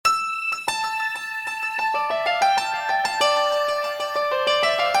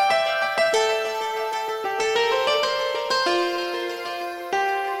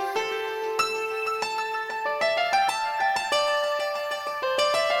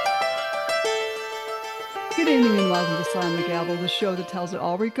Good evening and welcome to Slam the Gavel, the show that tells it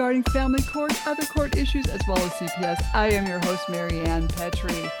all regarding family court, other court issues, as well as CPS. I am your host, Mary Ann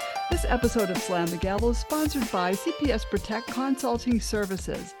Petrie. This episode of Slam the Gavel is sponsored by CPS Protect Consulting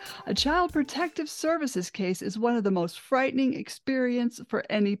Services. A child protective services case is one of the most frightening experiences for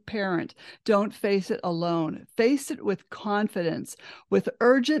any parent. Don't face it alone. Face it with confidence. With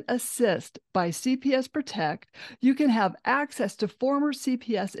Urgent Assist by CPS Protect, you can have access to former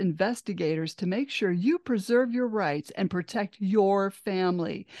CPS investigators to make sure you preserve your rights and protect your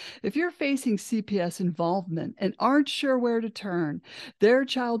family. If you're facing CPS involvement and aren't sure where to turn, their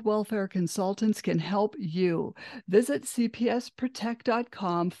child welfare consultants can help you. Visit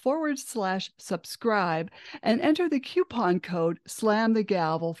cpsprotect.com/subscribe and enter the coupon code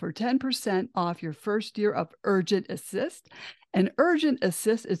SLAMTHEGAVEL for 10% off your first year of Urgent Assist. And Urgent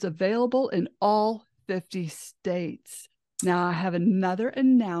Assist is available in all 50 states. Now, I have another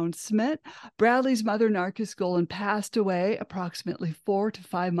announcement. Bradley's mother, Narcisse Golan, passed away approximately 4 to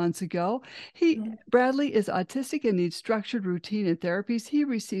 5 months ago. Bradley is autistic and needs structured routine and therapies he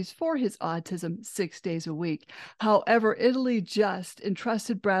receives for his autism 6 days a week. However, Italy just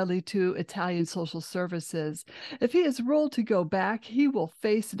entrusted Bradley to Italian Social Services. If he is ruled to go back, he will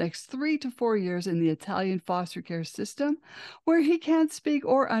face the next 3 to 4 years in the Italian foster care system, where he can't speak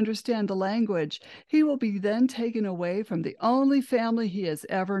or understand the language. He will be then taken away from the only family he has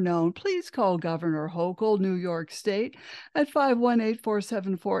ever known. Please call Governor Hochul, New York State, at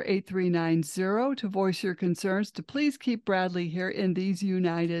 518-474-8390 to voice your concerns to please keep Bradley here in these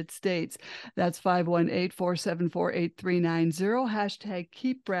United States. That's 518-474-8390, hashtag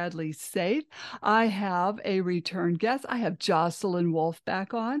keep Bradley safe. I have a return guest. I have Joslyn Wolfe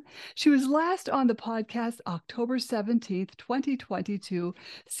back on. She was last on the podcast October 17th, 2022,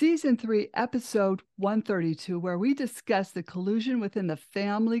 Season 3, Episode 132, where we discuss the collusion within the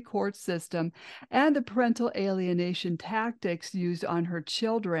family court system and the parental alienation tactics used on her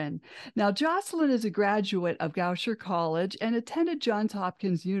children. Now, Joslyn is a graduate of Goucher College and attended Johns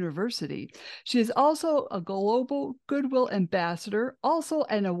Hopkins University. She is also a Global Goodwill Ambassador, also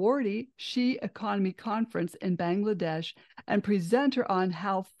an awardee She Economy Conference in Bangladesh, and presenter on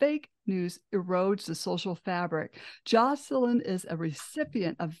how fake news erodes the social fabric. Joslyn is a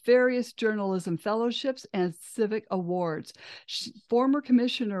recipient of various journalism fellowships and civic awards. Former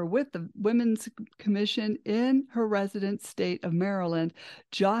commissioner with the Women's Commission in her resident state of Maryland,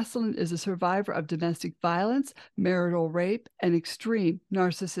 Joslyn is a survivor of domestic violence, marital rape, and extreme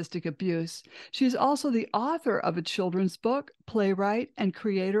narcissistic abuse. She is also the author of a children's book, playwright, and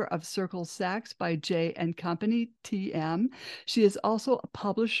creator of Circle Sacks by J and Company, TM. She is also a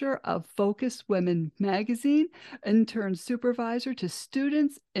publisher of Focus Women magazine, intern supervisor to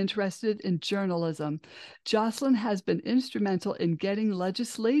students interested in journalism. Joslyn has been instrumental in getting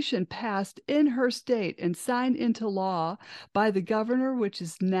legislation passed in her state and signed into law by the governor, which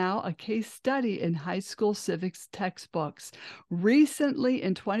is now a case study in high school civics textbooks. Recently,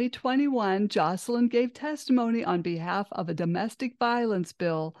 in 2021, Joslyn gave testimony on behalf of a domestic violence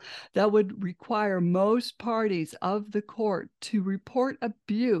bill that would require most parties of the court to report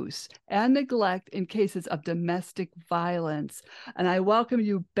abuse and neglect in cases of domestic violence. And I welcome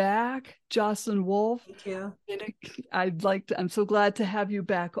you back, Joslyn Wolfe. Thank you. I'm so glad to have you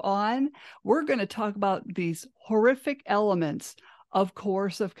back on. We're going to talk about these horrific elements of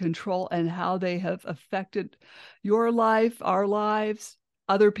coercive control and how they have affected your life, our lives,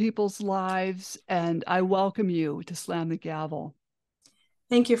 other people's lives. And I welcome you to Slam the Gavel.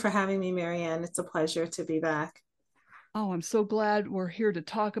 Thank you for having me, Mary Ann. It's a pleasure to be back. Oh, I'm so glad we're here to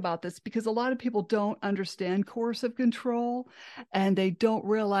talk about this because a lot of people don't understand coercive control and they don't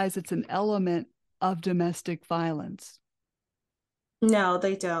realize it's an element of domestic violence. No,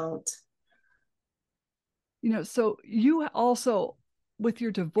 they don't. So you also, with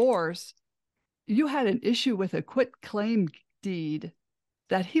your divorce, you had an issue with a quitclaim deed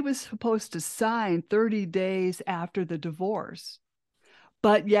that he was supposed to sign 30 days after the divorce.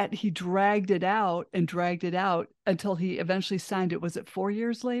 But yet he dragged it out until he eventually signed it. Was it 4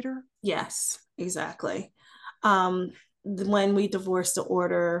 years later? Yes, exactly. When we divorced, the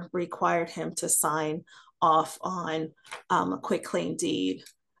order required him to sign off on a quitclaim deed,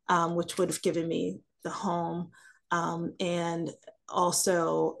 which would have given me the home, and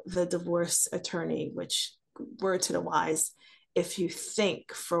also the divorce attorney, which, word to the wise, if you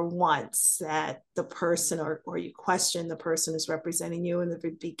think for once that the person or you question the person who's representing you in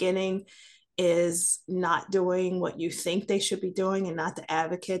the beginning is not doing what you think they should be doing and not the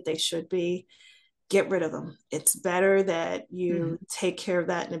advocate they should be, get rid of them. It's better that you take care of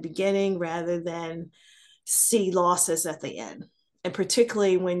that in the beginning rather than see losses at the end. And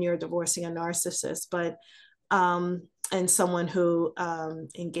particularly when you're divorcing a narcissist. But and someone who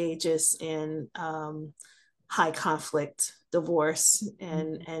engages in high conflict divorce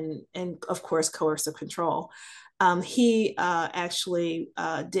and of course coercive control. He actually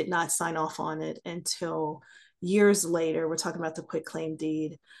did not sign off on it until years later. We're talking about the quitclaim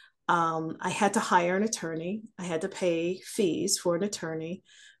deed. I had to hire an attorney. I had to pay fees for an attorney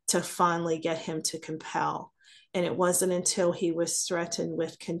to finally get him to compel. And it wasn't until he was threatened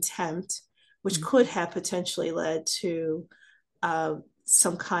with contempt, which could have potentially led to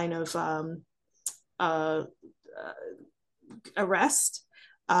some kind of uh, arrest,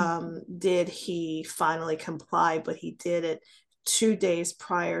 did he finally comply. But he did it 2 days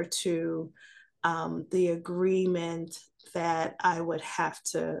prior to the agreement that I would have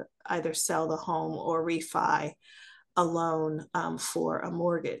to either sell the home or refi a loan for a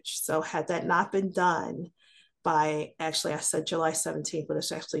mortgage. So had that not been done by, actually I said July 17th, but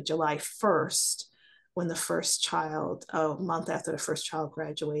it's actually July 1st, when the first child, a month after the first child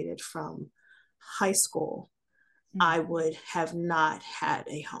graduated from high school, I would have not had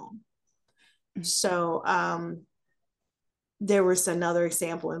a home. So there was another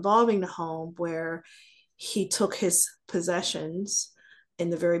example involving the home where he took his possessions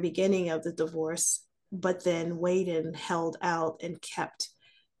in the very beginning of the divorce, but then waited and held out and kept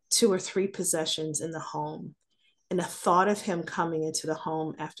 2 or 3 possessions in the home. And the thought of him coming into the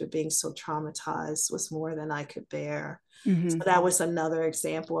home after being so traumatized was more than I could bear. So that was another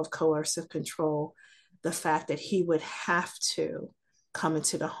example of coercive control. The fact that he would have to come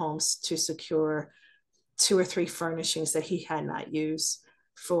into the homes to secure 2 or 3 furnishings that he had not used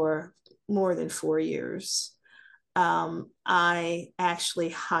for more than 4 years. I actually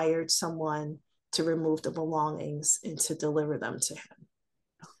hired someone to remove the belongings and to deliver them to him.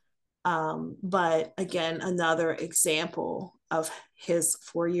 But again, another example of his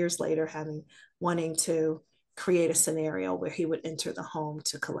 4 years later wanting to create a scenario where he would enter the home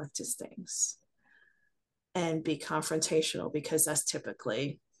to collect his things and be confrontational, because that's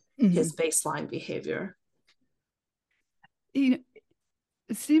typically his baseline behavior. You know,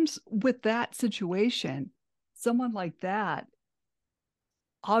 it seems with that situation, someone like that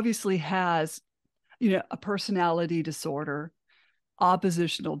obviously has, a personality disorder,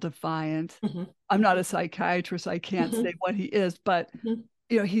 oppositional defiant. I'm not a psychiatrist. I can't say what he is, but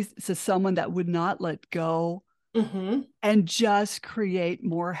he's someone that would not let go and just create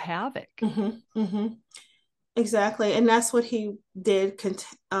more havoc. Exactly. And that's what he did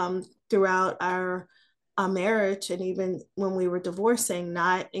throughout our marriage, and even when we were divorcing,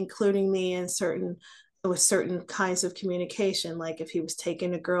 not including me in certain kinds of communication, like if he was taking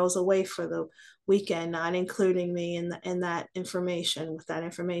the girls away for the weekend, not including me in that information, with that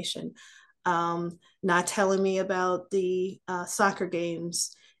information, not telling me about the soccer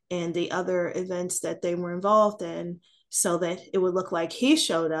games and the other events that they were involved in, so that it would look like he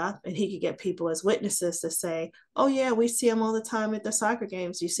showed up and he could get people as witnesses to say, oh yeah, we see him all the time at the soccer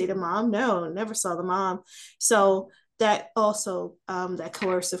games. You see the mom? No, never saw the mom. So that also, that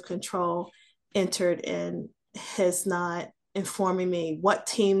coercive control entered in his not informing me what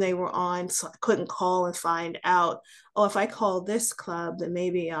team they were on, so I couldn't call and find out, oh, if I call this club, then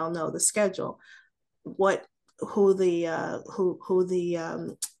maybe I'll know the schedule, who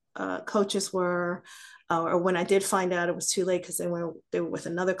the coaches were, or when I did find out, it was too late because they were with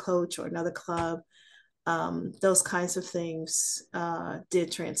another coach or another club. Those kinds of things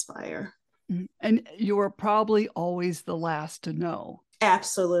did transpire. And you were probably always the last to know.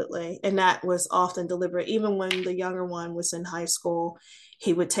 Absolutely. And that was often deliberate. Even when the younger one was in high school,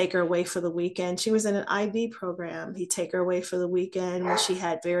 he would take her away for the weekend. She was in an IB program. He'd take her away for the weekend when she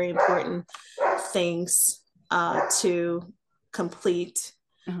had very important things to complete,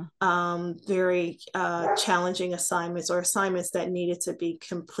 very challenging assignments, or assignments that needed to be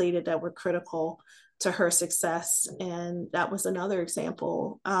completed that were critical to her success. And that was another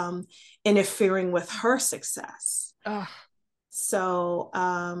example, interfering with her success. So,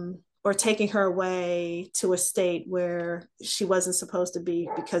 or taking her away to a state where she wasn't supposed to be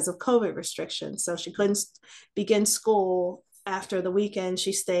because of COVID restrictions. So she couldn't begin school after the weekend.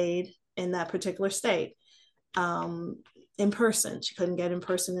 She stayed in that particular state in person. She couldn't get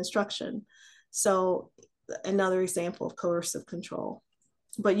in-person instruction. So another example of coercive control.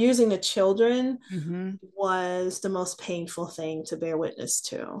 But using the children was the most painful thing to bear witness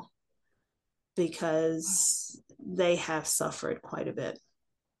to, because they have suffered quite a bit.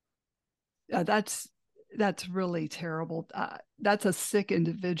 That's really terrible. That's a sick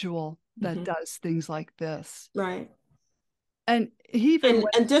individual that does things like this. Right. And he even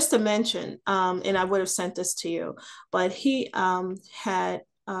and just to mention, and I would have sent this to you, but he had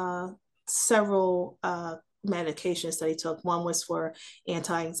several medications that he took. One was for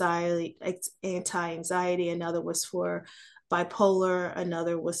anti-anxiety, another was for bipolar,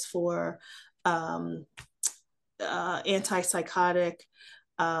 another was for um, antipsychotic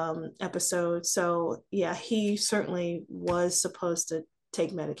episodes. So yeah, he certainly was supposed to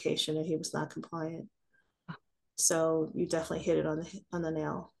take medication and he was not compliant. So you definitely hit it on the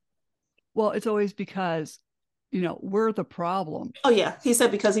nail. Well, it's always because, we're the problem. Oh yeah, he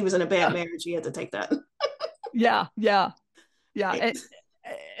said because he was in a bad marriage, he had to take that. Yeah, yeah, yeah. Right.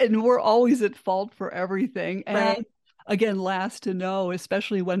 And we're always at fault for everything. And Right. again, last to know,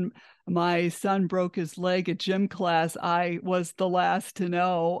 especially when my son broke his leg at gym class, I was the last to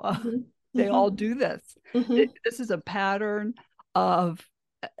know. Mm-hmm. They all Mm-hmm. do this. Mm-hmm. This is a pattern of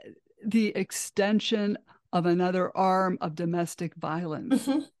the extension of another arm of domestic violence.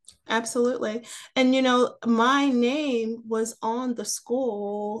 Mm-hmm. Absolutely. And my name was on the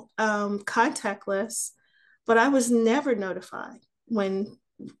school contact list, but I was never notified when,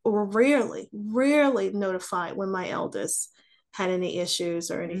 or rarely notified when my eldest had any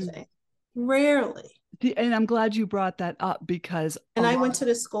issues or Mm. anything. Rarely. And I'm glad you brought that up because a And I lot, went to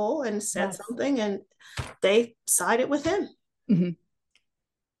the school and said yes. something, and they sided with him. Mhm.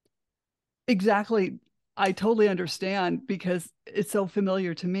 Exactly. I totally understand because it's so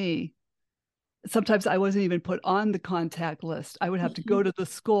familiar to me. Sometimes I wasn't even put on the contact list. I would have to go Mm-hmm. to the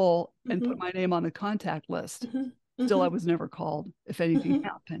school and put Mm-hmm. my name on the contact list. Mm-hmm. Still, I Mm-hmm. was never called if anything Mm-hmm.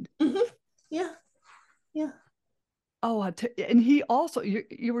 happened. Mm-hmm. Yeah. Yeah. Oh, and he also,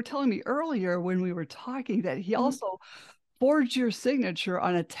 you were telling me earlier when we were talking that he Mm-hmm. also forged your signature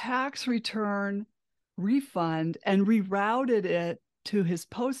on a tax return refund and rerouted it to his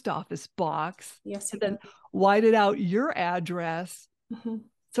post office box Yes, he and then did. whited out your address. Mm-hmm.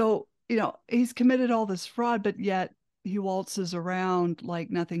 So, he's committed all this fraud, but yet he waltzes around like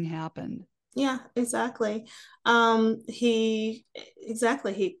nothing happened. Yeah, exactly. He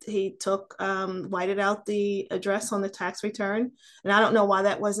exactly he took whited out the address on the tax return, and I don't know why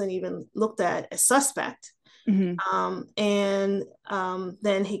that wasn't even looked at as suspect. Mm-hmm. And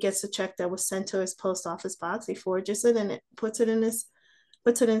then he gets a check that was sent to his post office box. He forges it and it puts it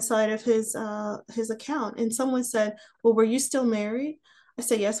inside of his account. And someone said, "Well, were you still married?" I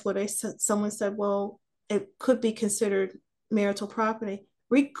said, "Yes." What they said, someone said, "Well, it could be considered marital property."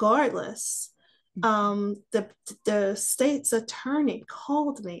 Regardless, the state's attorney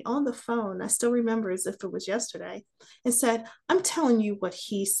called me on the phone. I still remember as if it was yesterday, and said, "I'm telling you what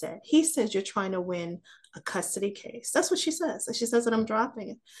he said. He says you're trying to win a custody case." That's what she says. And she says that I'm dropping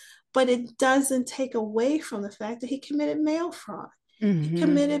it. But it doesn't take away from the fact that he committed mail fraud. He Mm-hmm.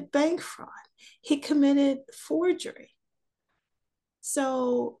 committed bank fraud. He committed forgery.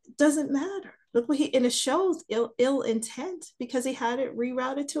 So it doesn't matter. Look what and it shows ill intent because he had it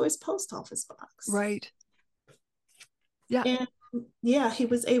rerouted to his post office box. Right. Yeah. And yeah, he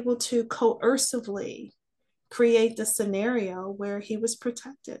was able to coercively create the scenario where he was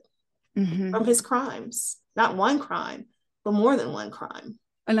protected Mm-hmm. from his crimes. Not one crime, but more than one crime.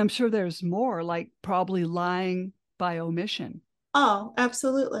 And I'm sure there's more, like probably lying by omission. Oh,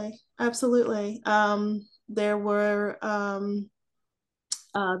 absolutely. Absolutely. There was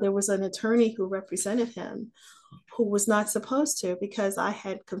an attorney who represented him who was not supposed to because I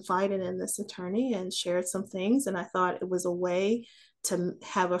had confided in this attorney and shared some things, and I thought it was a way to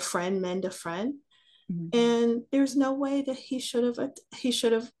have a friend mend a friend. Mm-hmm. And there's no way that he should have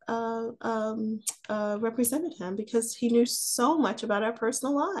represented him because he knew so much about our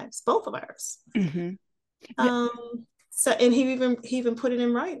personal lives, both of ours. Mm-hmm. Yeah. So and he even put it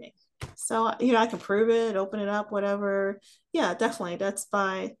in writing. So I can prove it, open it up, whatever. Yeah, definitely. That's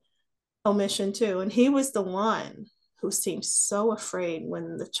by omission too. And he was the one who seemed so afraid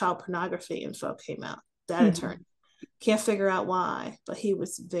when the child pornography info came out. That Mm-hmm. attorney can't figure out why, but he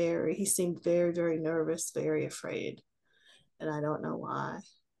seemed very, very nervous, very afraid, and I don't know why.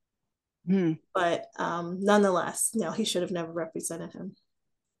 Mm-hmm. But nonetheless, he should have never represented him.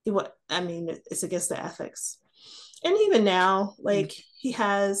 I mean, it's against the ethics. And even now, like he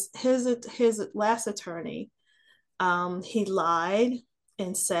has his last attorney, he lied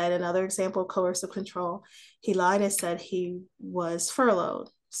and said, another example of coercive control, he lied and said he was furloughed.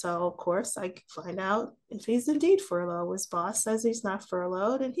 So of course I find out if he's indeed furloughed. His boss says he's not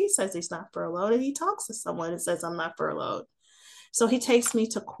furloughed and he says he's not furloughed, and he talks to someone and says I'm not furloughed. So he takes me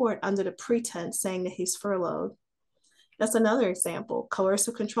to court under the pretense saying that he's furloughed. That's another example.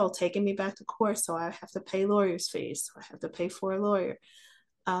 Coercive control, taking me back to court. So I have to pay lawyers' fees. So I have to pay for a lawyer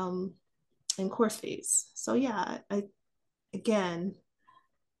um, and court fees. So yeah, again,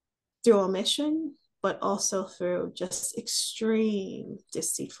 through omission, but also through just extreme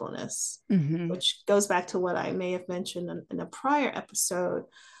deceitfulness, Mm-hmm. which goes back to what I may have mentioned in a prior episode,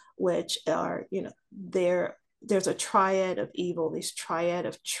 which are, there's a triad of evil, these triad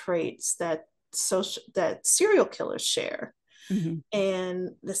of traits that serial killers share. Mm-hmm. And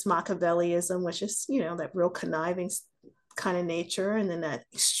this Machiavellism, which is, that real conniving kind of nature, and then that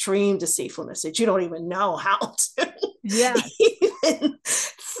extreme deceitfulness that you don't even know how to Yes. even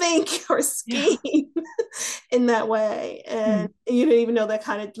think or Yeah. scheme in that way. And Mm. you don't even know that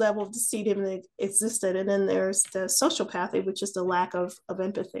kind of level of deceit even existed. And then there's the sociopathy, which is the lack of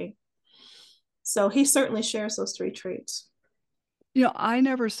empathy. So he certainly shares those three traits. I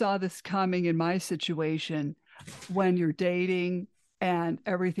never saw this coming in my situation when you're dating and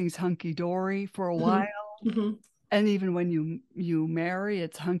everything's hunky dory for a while. Mm-hmm. Mm-hmm. And even when you marry,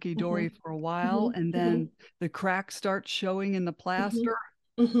 it's hunky dory for a while, and Mm-hmm. then the cracks start showing in the plaster.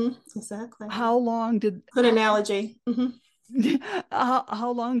 Mm-hmm. Mm-hmm. Exactly. How long did Good analogy. Mm-hmm.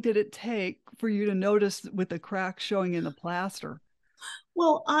 how long did it take for you to notice with the cracks showing in the plaster?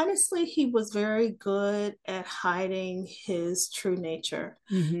 Well, honestly, he was very good at hiding his true nature.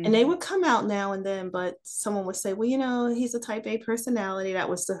 And Mm-hmm. they would come out now and then, but someone would say, well, he's a type A personality. Oh That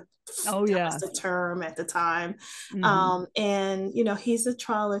was yes. the term at the time. Mm-hmm. And he's a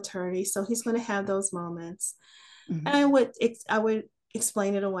trial attorney, so he's going to have those moments. And Mm-hmm. I would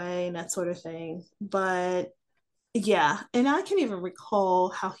explain it away and that sort of thing. But yeah, and I can even recall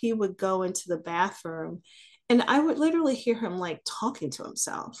how he would go into the bathroom and I would literally hear him like talking to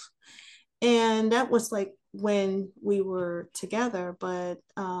himself. And that was like when we were together, but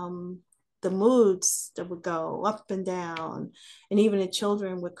the moods that would go up and down, and even the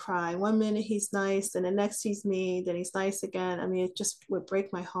children would cry. One minute he's nice, and the next he's mean, then he's nice again. I mean, it just would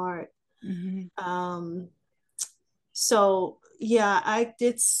break my heart. Mm-hmm. Um, so yeah, I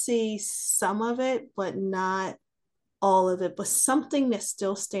did see some of it, but not all of it. But something that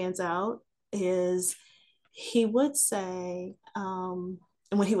still stands out is he would say, and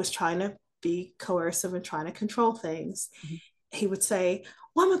when he was trying to be coercive and trying to control things, Mm-hmm. he would say,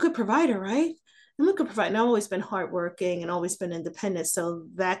 well, I'm a good provider, right? I'm a good provider. And I've always been hardworking and always been independent. So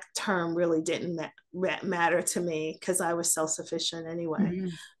that term really didn't matter to me because I was self sufficient anyway. Mm-hmm.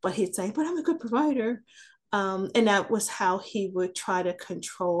 But he'd say, but I'm a good provider. And that was how he would try to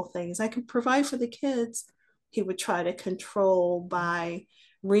control things. I could provide for the kids. He would try to control by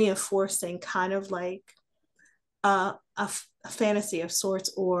reinforcing kind of like a fantasy of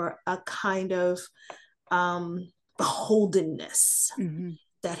sorts, or a kind of beholdenness Mm-hmm.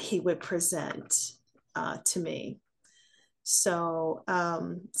 that he would present to me. So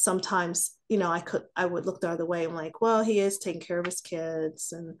sometimes, I would look the other way. I'm like, well, he is taking care of his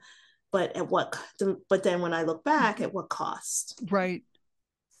kids, and but at what? But then when I look back, at what cost? Right.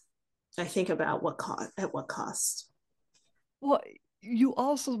 I think about what cost. At what cost? Well, you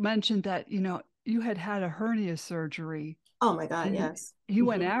also mentioned that, you had a hernia surgery Oh my God, and yes. he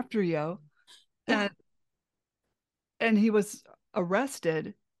went Mm-hmm. after you, Yeah. and he was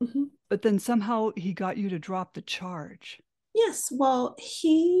arrested, Mm-hmm. but then somehow he got you to drop the charge. Yes, well,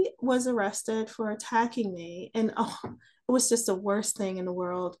 he was arrested for attacking me, and it was just the worst thing in the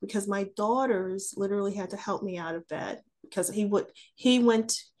world because my daughters literally had to help me out of bed because he went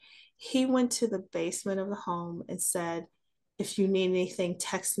he went to the basement of the home and said, if you need anything,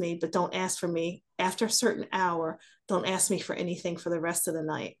 text me, but don't ask for me after a certain hour. Don't ask me for anything for the rest of the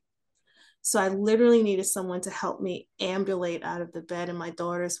night. So I literally needed someone to help me ambulate out of the bed, and my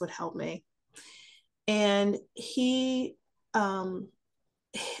daughters would help me. And um,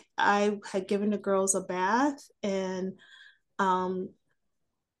 I had given the girls a bath, and um,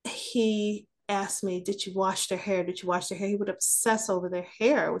 he asked me, did you wash their hair? Did you wash their hair? He would obsess over their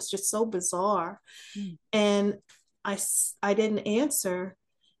hair. It was just so bizarre. Mm. And I, I didn't answer.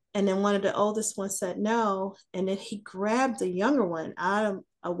 And then one of the oldest ones said no. And then he grabbed the younger one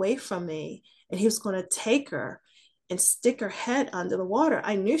away from me, and he was going to take her and stick her head under the water.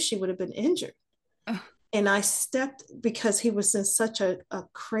 I knew she would have been injured. And I stepped because he was in such a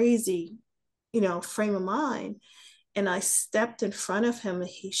crazy, frame of mind. And I stepped in front of him, and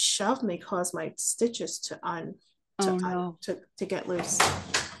he shoved me, caused my stitches Oh no. to get loose.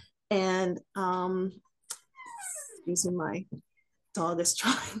 And excuse me, my dog is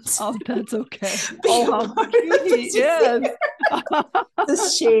trying Oh, to that's okay. be Oh, a how part cute of he is.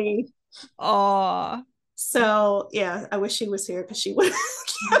 this shade. Oh, So yeah, I wish she was here because she would have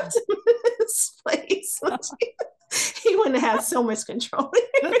kept him in his place. He wouldn't have had so much control.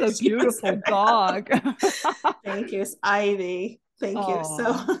 that's a She was beautiful around. dog. Thank you. It's Ivy. Thank you. So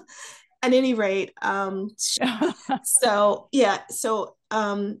Oh. at any rate, so yeah, so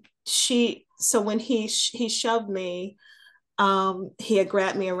So when he shoved me, he had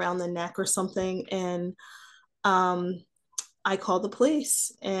grabbed me around the neck or something, and um, I called the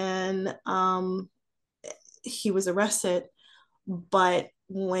police, and he was arrested. But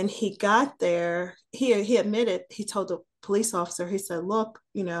when he got there, he admitted, he told the police officer, he said, "Look,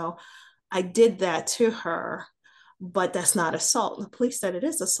 I did that to her, but that's not assault." And the police said it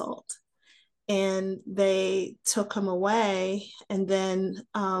is assault, and they took him away. And then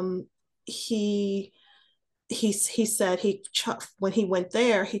he he said when he went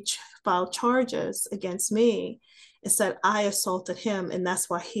there, he filed charges against me and said I assaulted him, and that's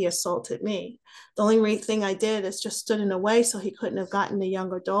why he assaulted me. The only thing I did is just stood in the way so he couldn't have gotten the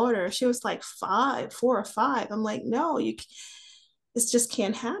younger daughter. She was like 4 or 5. I'm like, no, this just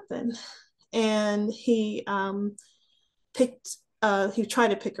can't happen. And he tried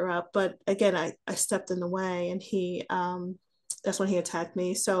to pick her up, but again, I stepped in the way, and that's when he attacked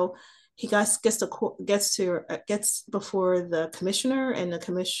me. So he gets before the commissioner, and the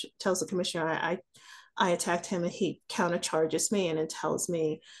commission tells the commissioner I attacked him, and he counter charges me, and it tells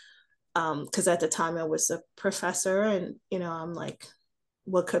me, because at the time I was a professor, and I'm like,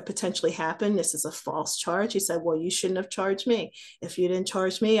 what could potentially happen? This is a false charge. He said, well, you shouldn't have charged me. If you didn't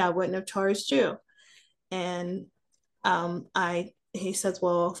charge me, I wouldn't have charged you. And he says,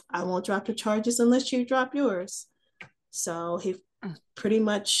 well, I won't drop the charges unless you drop yours. So he pretty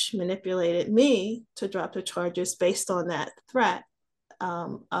much manipulated me to drop the charges based on that threat,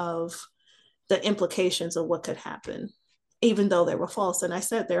 of the implications of what could happen, even though they were false. And I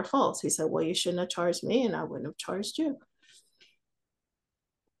said, they're false. He said, well, you shouldn't have charged me, and I wouldn't have charged you.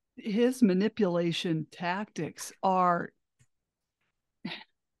 His manipulation tactics are,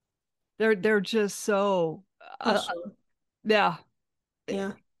 they're just so Oh, sure. yeah.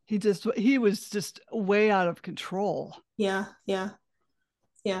 Yeah. He was just way out of control. Yeah. Yeah.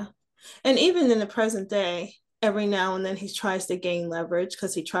 Yeah. And even in the present day, every now and then he tries to gain leverage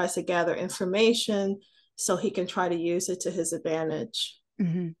because he tries to gather information so he can try to use it to his advantage.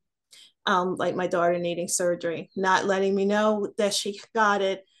 Mm-hmm. Like my daughter needing surgery, not letting me know that she got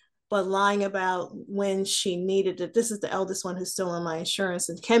it, but lying about when she needed it. This is the eldest one who's still on my insurance,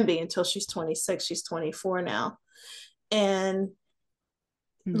 and can be until she's 26. She's 24 now. And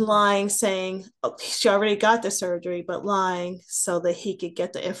Mm-hmm. lying, saying, oh, she already got the surgery, but lying so that he could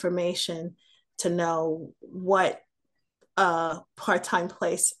get the information to know what part-time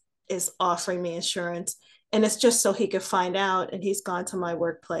place is offering me insurance. And it's just so he could find out. And he's gone to my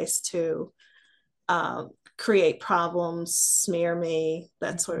workplace to create problems, smear me,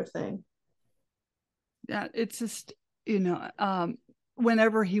 that sort of thing. Yeah, it's just,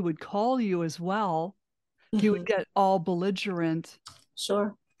 whenever he would call you as well, he would Mm-hmm. get all belligerent.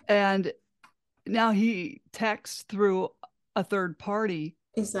 Sure. And now he texts through a third party.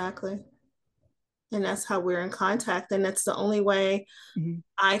 Exactly. And that's how we're in contact. And that's the only way Mm-hmm.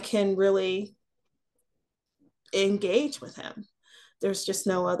 I can really engage with him. There's just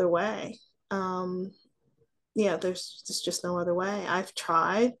no other way. Um, yeah, there's just no other way. I've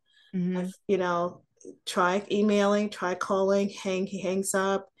tried. Mm-hmm. I've, tried emailing, tried calling. He hangs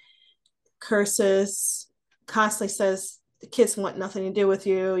up, curses, constantly says the kids want nothing to do with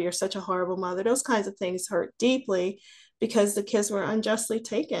you. You're such a horrible mother. Those kinds of things hurt deeply because the kids were unjustly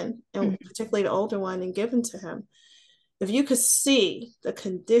taken, and Mm-hmm. particularly the older one, and given to him. If you could see the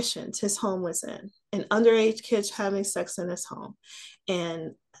conditions his home was in, and underage kids having sex in his home,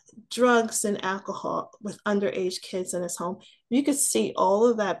 and drugs and alcohol with underage kids in his home, you could see all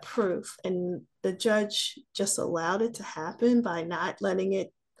of that proof, and the judge just allowed it to happen by not letting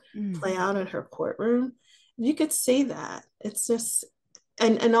it play out in her courtroom. You could see that. It's just,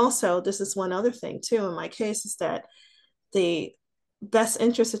 and also, this is one other thing too in my case, is that the best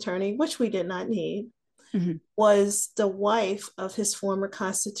interest attorney, which we did not need, Mm-hmm. was the wife of his former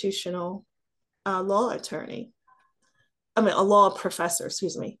constitutional law attorney. I mean, a law professor,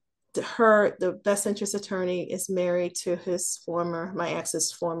 excuse me. The best interest attorney is married to my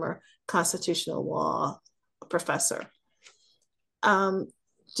ex's former constitutional law professor. Um,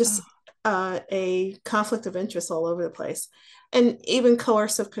 just Oh. A conflict of interest all over the place. And even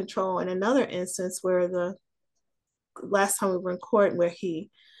coercive control in another instance, where the last time we were in court, where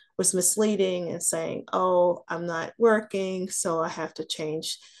he was misleading and saying, oh, I'm not working, so I have to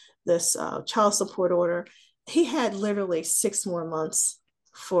change this child support order. He had literally 6 more months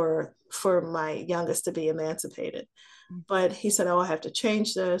for my youngest to be emancipated. But he said, oh, I have to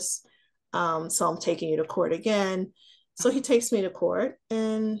change this. So I'm taking you to court again. So he takes me to court,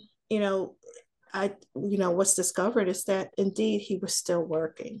 and, what's discovered is that indeed he was still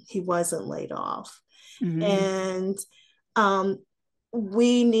working. He wasn't laid off. Mm-hmm. And um,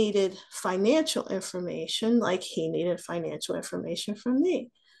 we needed financial information, like he needed financial information from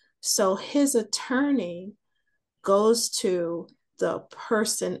me. So his attorney goes to the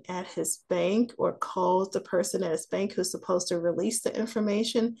person at his bank or calls the person at his bank who's supposed to release the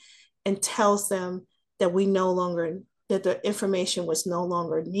information and tells them that that the information was no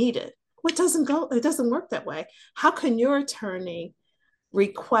longer needed. It doesn't work that way. How can your attorney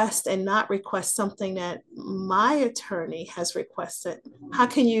request and not request something that my attorney has requested? How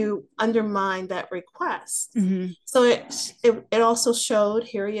can you undermine that request? Mm-hmm. So it also showed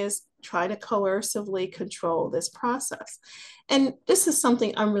here he is trying to coercively control this process. And this is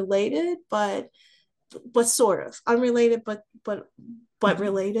something unrelated, but sort of unrelated, but Mm-hmm.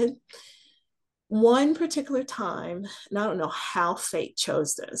 related. One particular time, and I don't know how fate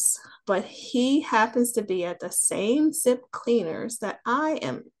chose this, but he happens to be at the same zip cleaners that I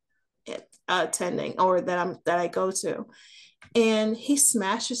am attending or that I go to, and he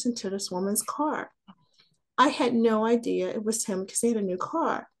smashes into this woman's car. I had no idea it was him because he had a new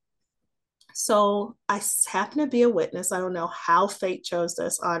car. So I happen to be a witness. I don't know how fate chose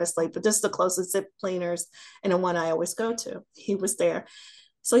this, honestly, but this is the closest zip cleaners and the one I always go to. He was there.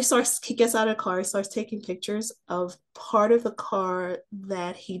 So he gets out of the car, he starts taking pictures of part of the car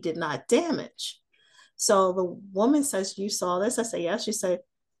that he did not damage. So the woman says, "You saw this?" I say, "Yes." She said,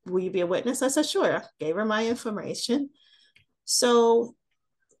 "Will you be a witness?" I said, "Sure." I gave her my information. So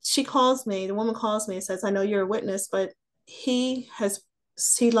the woman calls me and says, "I know you're a witness, but he has,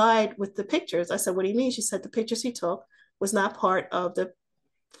 he lied with the pictures." I said, "What do you mean?" She said, "The pictures he took was not part of the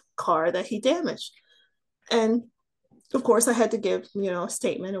car that he damaged." And of course, I had to give, a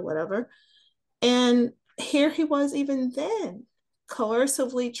statement or whatever. And here he was, even then,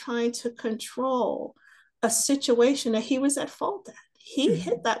 coercively trying to control a situation that he was at fault at. He Mm-hmm.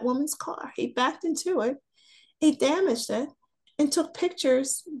 hit that woman's car, he backed into it, he damaged it, and took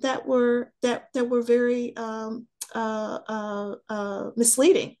pictures that were very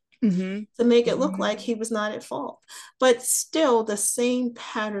misleading Mm-hmm. to make it look Mm-hmm. like he was not at fault. But still, the same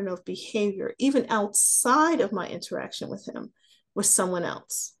pattern of behavior, even outside of my interaction with him, was someone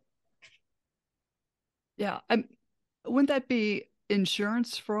else. Yeah. Wouldn't that be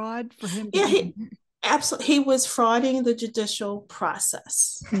insurance fraud for him to Yeah, even? he was frauding the judicial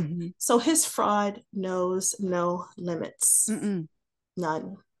process. Mm-hmm. So his fraud knows no limits, Mm-mm.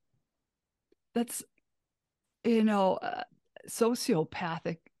 none. That's, you know,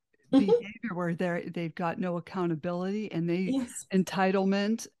 sociopathic Mm-hmm. behavior where they've got no accountability and they Yes.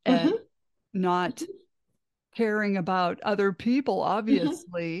 entitlement and Mm-hmm. not caring about other people, Mm-hmm.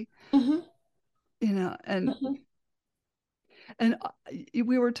 obviously, Mm-hmm. you know, Mm-hmm. and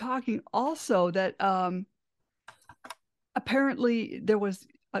we were talking also that apparently there was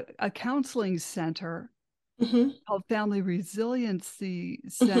a counseling center Mm-hmm. called Family Resiliency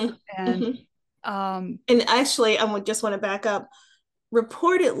Center, Mm-hmm. and Mm-hmm. um, And actually, just want to back up.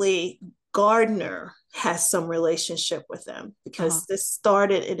 Reportedly, Gardner has some relationship with them uh-huh, because this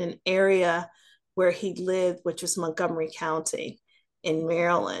started in an area where he lived, which was Montgomery County in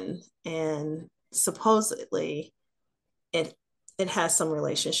Maryland, and supposedly it it has some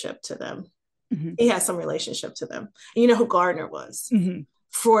relationship to them. mhm, He has some relationship to them. And you know who Gardner was? mhm,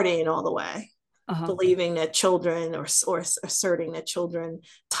 Freudian all the way, uh-huh, believing that children or asserting that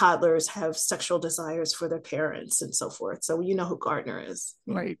toddlers have sexual desires for their parents and so forth. So you know who Gardner is.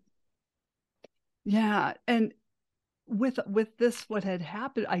 Yeah. right, yeah, and with this, what had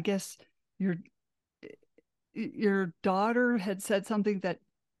happened, I guess your your daughter had said something that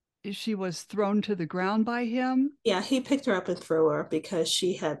she was thrown to the ground by him. Yeah, he picked her up and threw her because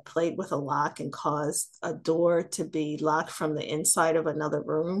she had played with a lock and caused a door to be locked from the inside of another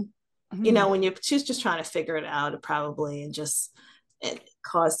room. Hmm. When she's just trying to figure it out, probably, and just it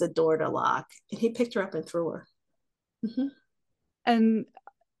caused the door to lock. And he picked her up and threw her. Mm-hmm. And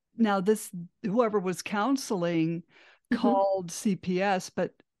now this, whoever was counseling Mm-hmm. called CPS,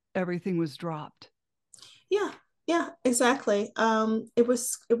 but everything was dropped. Yeah, yeah, exactly. It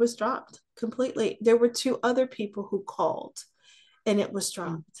was dropped completely. There were two other people who called, and it was Mm.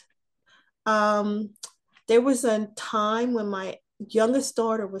 dropped. Um, there was a time when my youngest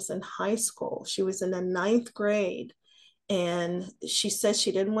daughter was in high school. She was in the ninth grade, and she said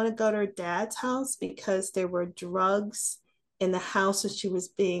she didn't want to go to her dad's house because there were drugs in the house and she was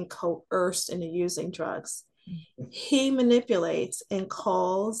being coerced into using drugs. He manipulates and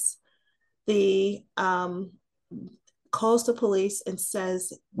the um, calls the police and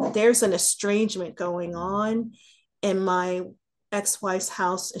says there's an estrangement going on in my ex-wife's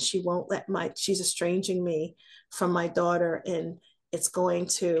house, and she's estranging me from my daughter, and it's going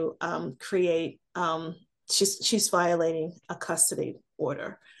to create she's violating a custody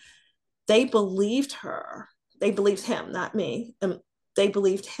order. They believed her. They believed him, not me. They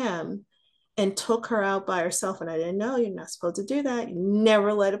believed him and took her out by herself. And I didn't know, you're not supposed to do that. You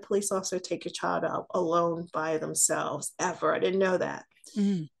never let a police officer take your child out alone by themselves, ever. I didn't know that.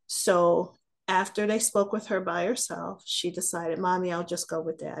 Mm-hmm. So after they spoke with her by herself, she decided, Mommy, I'll just go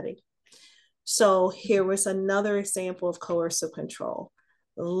with Daddy. So here was another example of coercive control,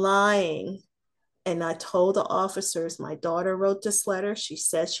 lying. And I told the officers, my daughter wrote this letter. She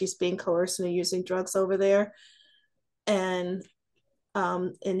says she's being coerced into using drugs over there. And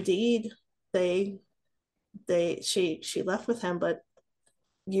indeed, they she left with him, but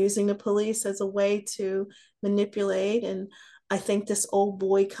using the police as a way to manipulate. And I think this old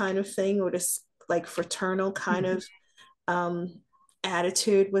boy kind of thing, or this like fraternal kind Mm-hmm. of um,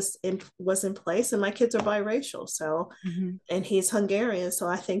 attitude was in place. And my kids are biracial, so, Mm-hmm. and he's Hungarian, so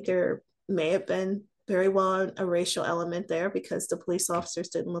I think there may have been very well a racial element there because the police officers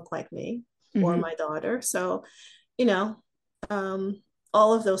didn't look like me or Mm-hmm. my daughter. So, you know, um,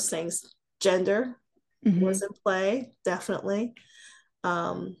 all of those things, gender Mm-hmm. was in play, definitely,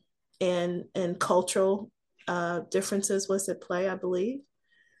 um, and cultural differences was at play, I believe,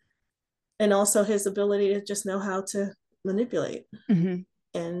 and also his ability to just know how to manipulate Mm-hmm.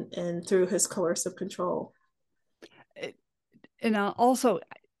 and through his coercive control. And also,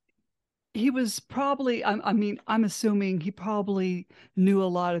 he was probably, I mean, I'm assuming he probably knew a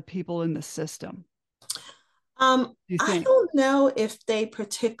lot of people in the system. Do you I think? don't know if they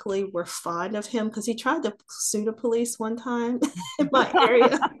particularly were fond of him because he tried to sue the police one time in my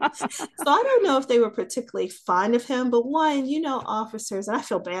area. So I don't know if they were particularly fond of him, but one, officers, and I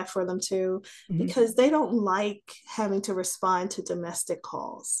feel bad for them too, Mm-hmm. because they don't like having to respond to domestic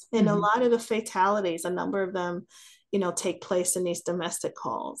calls. And a Mm-hmm. lot of the fatalities, a number of them, take place in these domestic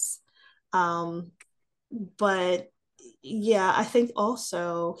calls. Um, but yeah, I think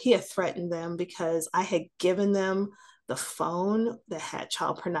also he had threatened them because I had given them the phone that had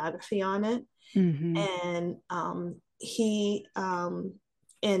child pornography on it. Mm-hmm. And he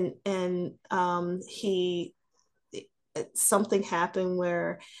he something happened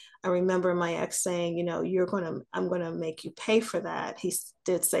where I remember my ex saying, I'm gonna make you pay for that. He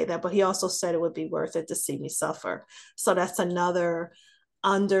did say that, but he also said it would be worth it to see me suffer. So that's another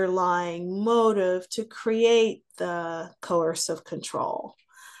underlying motive to create the coercive control.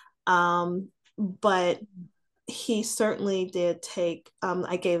 But he certainly did take,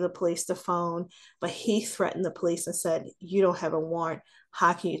 I gave the police the phone, but he threatened the police and said, you don't have a warrant.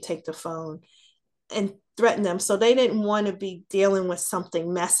 How can you take the phone? And threatened them. So they didn't want to be dealing with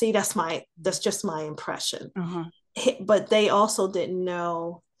something messy. That's just my impression. Uh-huh. But they also didn't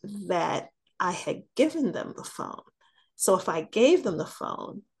know that I had given them the phone. So if I gave them the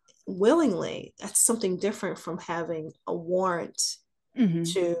phone willingly, that's something different from having a warrant Mm-hmm.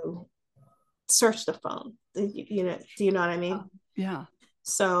 to search the phone. Do you know what I mean? Yeah.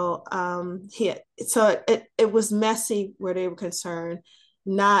 So it was messy where they were concerned,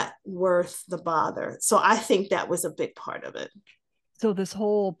 not worth the bother. So I think that was a big part of it. So this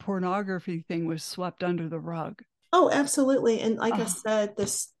whole pornography thing was swept under the rug. Oh, absolutely. And like I Uh, said,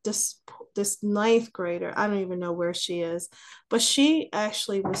 this ninth grader, I don't even know where she is, but she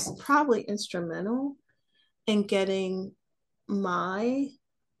actually was probably instrumental in getting my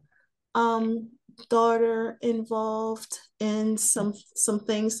um daughter involved in some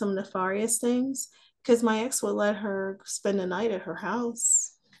things, some nefarious things, because my ex would let her spend the night at her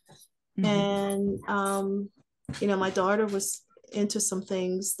house. mm-hmm. And my daughter was into some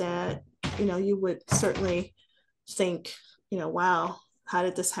things that, you would certainly think, wow, how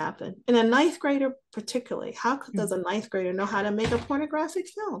did this happen? And a ninth grader particularly, does a ninth grader know how to make a pornographic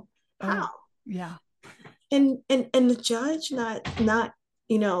film? How? Oh, yeah. And the judge not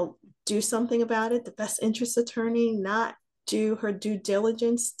do something about it, the best interest attorney not do her due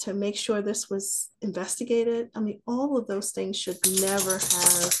diligence to make sure this was investigated. I mean, all of those things should never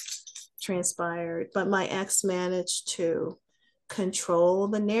have transpired, but my ex managed to control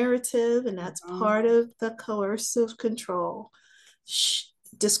the narrative, and that's Uh-huh. part of the coercive control.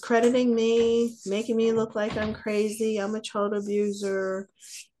 Discrediting me, making me look like I'm crazy, I'm a child abuser,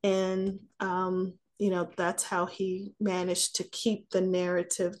 and that's how he managed to keep the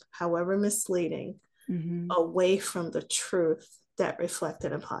narrative, however misleading, Mm-hmm. away from the truth that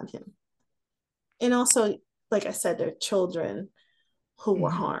reflected upon him. And also, like I said, there are children who were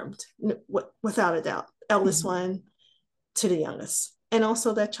Mm-hmm. harmed, without a doubt. Eldest Mm-hmm. one to the youngest, and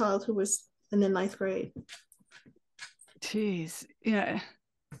also that child who was in the ninth grade. Jeez. Yeah.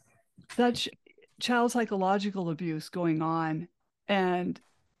 Such child psychological abuse going on, and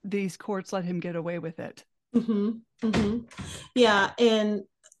these courts let him get away with it. Mm-hmm. Mm-hmm. Yeah, and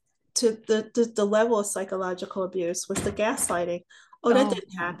to the level of psychological abuse was the gaslighting. Oh, that Oh,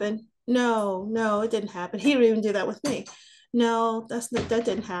 didn't yeah. happen. No, no, it didn't happen. He didn't even do that with me. No, that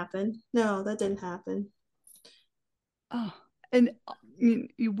didn't happen. No, that didn't happen. Oh, and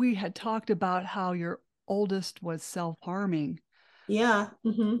we had talked about how your oldest was self-harming. Yeah.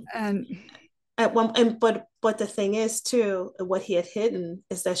 Mm-hmm. And At one, and but the thing is too, what he had hidden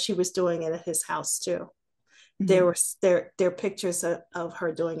is that she was doing it at his house too. There mhm, were there are pictures of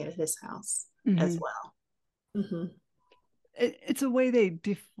her doing it at his house as mhm. well. Mm-hmm. It's a way they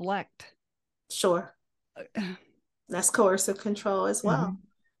deflect. Sure, that's coercive control as well.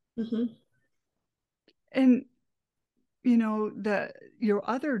 Mhm. Mm-hmm. And that your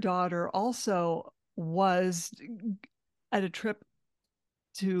other daughter also was at a trip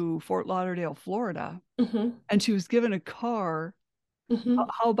to Fort Lauderdale, Florida, Mm-hmm. and she was given a car. Mm-hmm.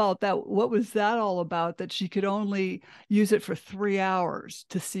 How about that? What was that all about? That she could only use it for 3 hours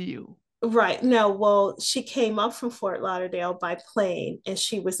to see you. Right. No, well, she came up from Fort Lauderdale by plane and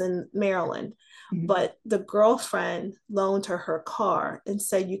she was in Maryland. Mhm. But the girlfriend loaned her car and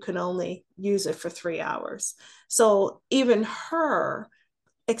said you can only use it for 3 hours. So even her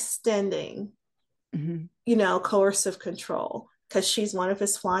extending, Mhm. coercive control, because she's one of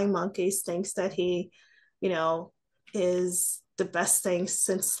his flying monkeys, thinks that he, you know, is the best thing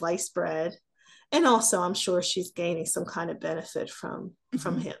since sliced bread. And also, I'm sure she's gaining some kind of benefit from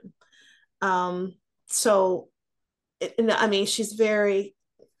Mhm. him. Um, so, I mean, she's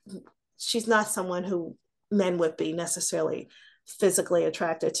not someone who men would be necessarily physically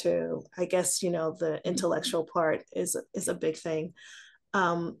attracted to. I guess, the Mhm. intellectual part is a big thing.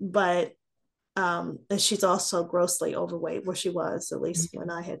 But and she's also grossly overweight, where she was, at least when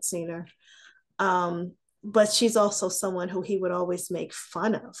Mhm. I had seen her. Um, but she's also someone who he would always make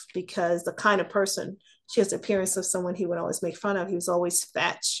fun of, because the kind of person, she has the appearance of someone he would always make fun of. He was always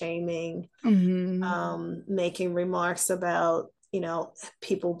fat shaming, Mhm. making remarks about,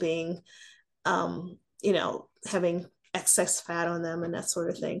 people being, having excess fat on them and that sort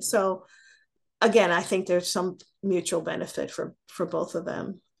of thing. So again, I think there's some mutual benefit for both of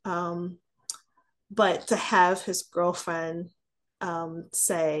them. But to have his girlfriend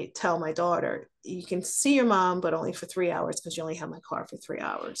tell my daughter, you can see your mom, but only for 3 hours because you only have my car for 3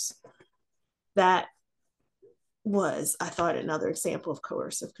 hours. That was, I thought, another example of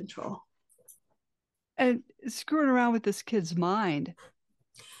coercive control. And screwing around with this kid's mind.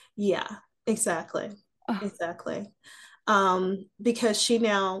 Yeah, exactly. Uh, Exactly. Because she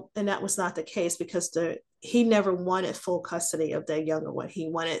now, and that was not the case, because he never wanted full custody of the younger one. He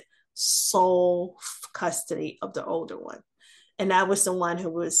wanted sole custody of the older one. And that was the one who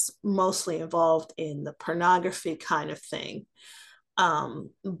was mostly involved in the pornography kind of thing.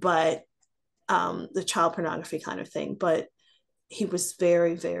 But the child pornography kind of thing. But he was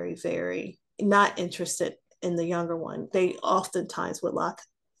very, very, very not interested in the younger one. They oftentimes would lock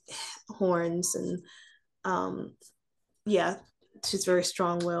horns and um, yeah, she's very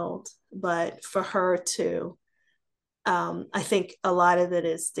strong-willed. But for her to, I think a lot of it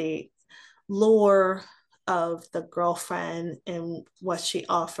is the lure of the girlfriend and what she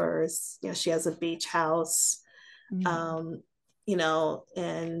offers. She has a beach house, mm,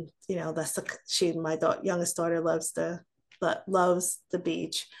 and that's my youngest daughter loves the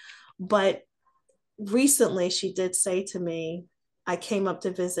beach. But recently she did say to me, I came up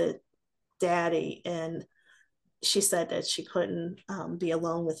to visit daddy, and she said that she couldn't be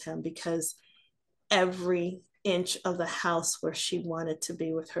alone with him because every inch of the house where she wanted to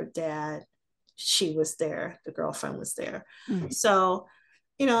be with her dad, she was there. The girlfriend was there. mm, So,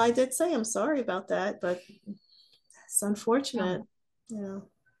 I did say I'm sorry about that, but it's yeah. unfortunate. You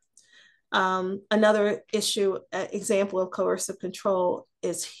know, another example of coercive control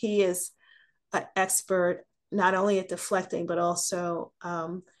is he is an expert not only at deflecting but also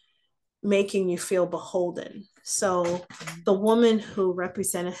making you feel beholden. So Mm, the woman who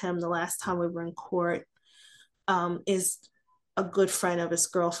represented him the last time we were in court is a good friend of his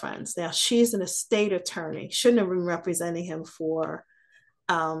girlfriend's. Now she's an estate attorney, shouldn't have been representing him for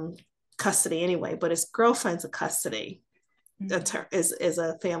um, custody anyway, but his girlfriend's a custody mm, is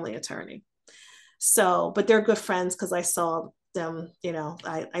a family attorney. So, but they're good friends because I saw them.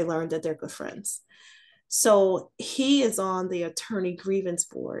 I learned that they're good friends. So he is on the attorney grievance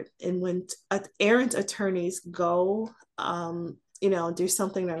board. And when errant attorneys go, do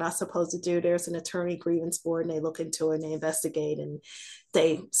something they're not supposed to do, there's an attorney grievance board and they look into it and they investigate and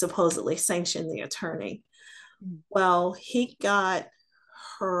they supposedly sanction the attorney. mm, Well, he got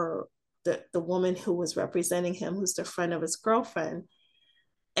her, the woman who was representing him, who's the friend of his girlfriend,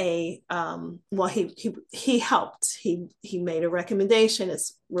 well, he helped. He made a recommendation.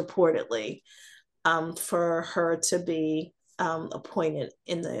 It's reportedly for her to be appointed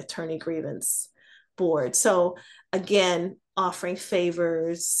in the attorney grievance board. So again, offering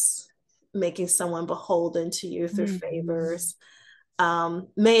favors, making someone beholden to you through favors,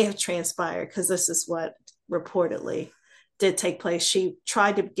 may have transpired, because this is what reportedly did take place. She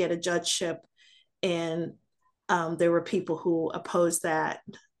tried to get a judgeship, and there were people who opposed that,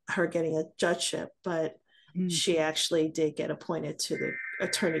 her getting a judgeship, but she actually did get appointed to the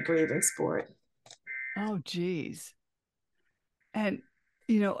attorney grievance board. Oh, geez. And,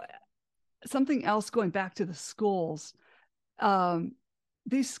 you know, something else going back to the schools, um,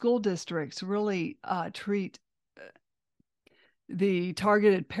 these school districts really treat the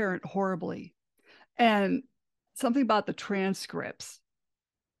targeted parent horribly. And something about the transcripts.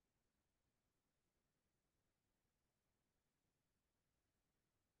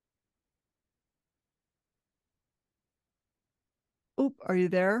 Oop, are you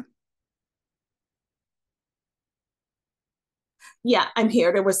there? Yeah, I'm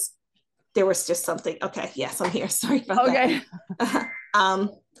here. There was just something. Okay, yes, I'm here. Sorry about Okay. that. um,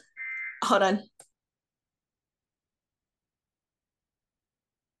 hold on.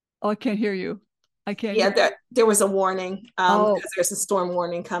 Oh, I can't hear you. I can't Yeah, hear. there was a warning, Oh, because there's a storm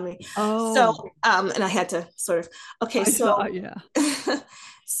warning coming. So, oh, and I had to sort of, okay, I saw, so, yeah.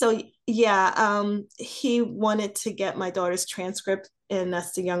 so yeah, he wanted to get my daughter's transcript, and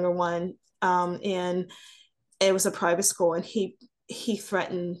that's the younger one. And it was a private school, and he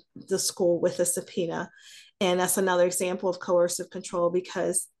threatened the school with a subpoena. And that's another example of coercive control,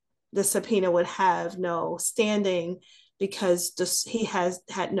 because the subpoena would have no standing, because he has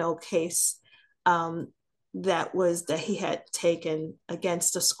had no case um, that he had taken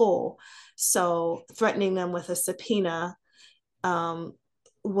against the school. So threatening them with a subpoena um,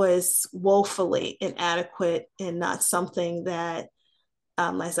 was woefully inadequate, and not something that,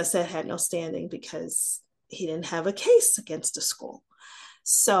 as I said, had no standing, because he didn't have a case against the school.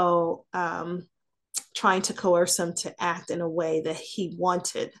 So trying to coerce him to act in a way that he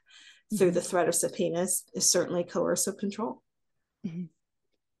wanted through the threat of subpoenas is certainly coercive control. Mm-hmm.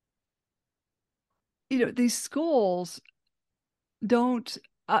 You know, these schools don't,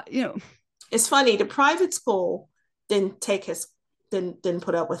 It's funny, the private school didn't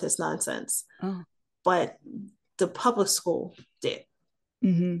put up with his nonsense, oh, but the public school did.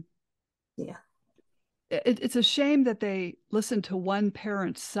 mm-hmm. Yeah. It's a shame that they listen to one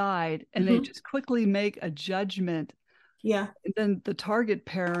parent's side and they Mm-hmm. just quickly make a judgment. Yeah. And then the target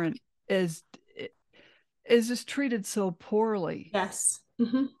parent is is just treated so poorly. Yes.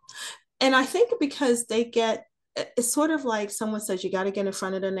 Mm-hmm. And I think because it's sort of like someone says, you got to get in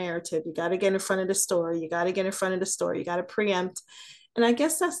front of the narrative, you got to get in front of the story, you got to get in front of the story, you got to preempt. And I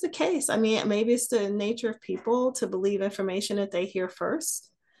guess that's the case. I mean, maybe it's the nature of people to believe information that they hear first.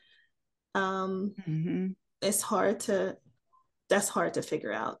 um Mm-hmm. it's hard to That's hard to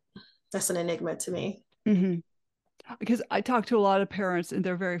figure out. That's an enigma to me. Mm-hmm. Because I talk to a lot of parents and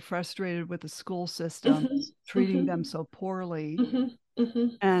they're very frustrated with the school system Mm-hmm. treating Mm-hmm. them so poorly. Mm-hmm. Mm-hmm.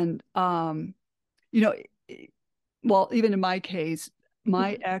 And you know, well, even in my case,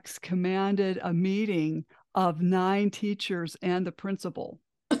 my ex commanded a meeting of 9 teachers and the principal.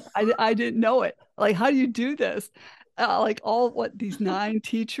 I didn't know it. Like, how do you do this? Like these 9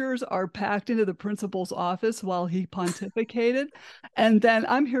 teachers are packed into the principal's office while he pontificated. And then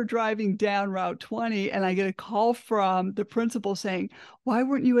I'm here driving down Route 20 and I get a call from the principal saying, "Why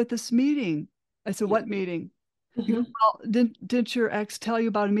weren't you at this meeting?" I said, Yeah. "What meeting?" He goes, Mm-hmm. "Well, didn't your ex tell you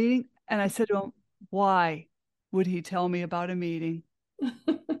about a meeting?" And I said to him, "Why would he tell me about a meeting?"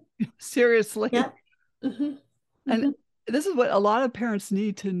 Seriously. Yeah. Mm-hmm. And Mm-hmm. this is what a lot of parents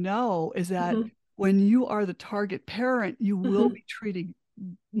need to know is that Mm-hmm. when you are the target parent, you will Mm-hmm. be treated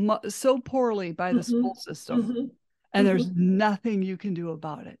so poorly by the Mm-hmm. school system, Mm-hmm. and Mm-hmm. there's nothing you can do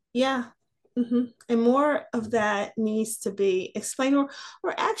about it. Yeah. Mm-hmm. And more of that needs to be explained,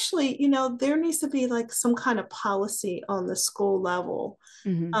 or actually, there needs to be like some kind of policy on the school level,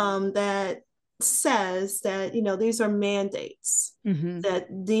 Mm-hmm. that says that, these are mandates, Mm-hmm. that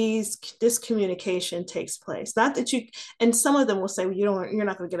this communication takes place. Not that you, and some of them will say, well, you're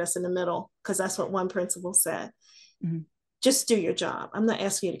not going to get us in the middle, because that's what one principal said. Mm-hmm. Just do your job. I'm not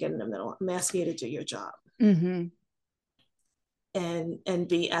asking you to get in the middle. I'm asking you to do your job, Mm-hmm. and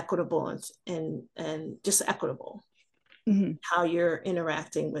be equitable, and just equitable Mm-hmm. how you're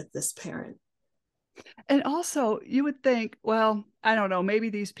interacting with this parent. And also, you would think, well, I don't know, maybe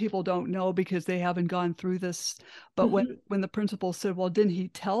these people don't know because they haven't gone through this. But when Mm-hmm. when the principal said, "Well, didn't he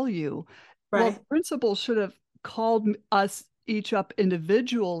tell you?" Well, Right. the principal should have called us, each up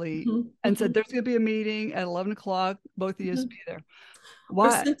individually Mm-hmm. and Mm-hmm. said, there's going to be a meeting at 11 o'clock, both of you Mm-hmm. be there. Or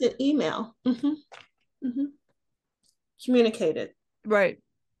Why? sent an email. Mm-hmm. Mm-hmm. Communicated Right,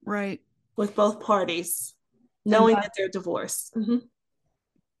 right. with both parties, And knowing that that's they're divorced. Mm-hmm.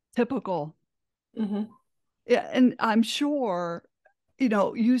 typical. Mm-hmm. Yeah, and I'm sure,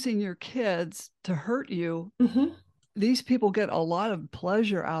 using your kids to hurt you, Mm-hmm. these people get a lot of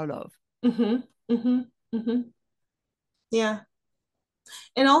pleasure out of. Mm-hmm. Mm-hmm. Mm-hmm. Yeah.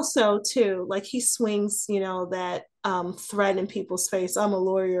 And also too, like he swings, that threat in people's face. I'm a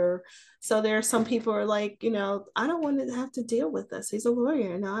lawyer. So there are some people who are like, I don't want to have to deal with this. He's a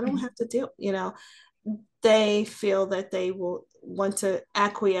lawyer. No, I don't have to deal. They feel that they will want to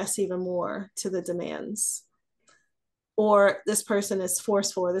acquiesce even more to the demands. Or this person is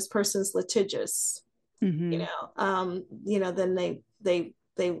forceful, this person's litigious, Mm-hmm. then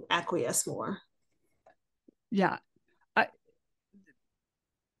they acquiesce more. Yeah.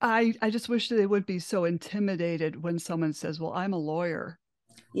 I, I just wish they would be so intimidated when someone says, "Well, I'm a lawyer,"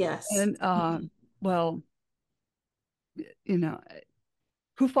 Yes. and well, you know,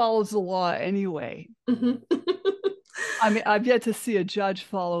 who follows the law anyway? Mm-hmm. I mean, I've yet to see a judge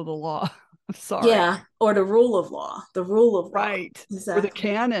follow the law. I'm sorry. Yeah, or the rule of law. The rule of law. Right. Or the Exactly.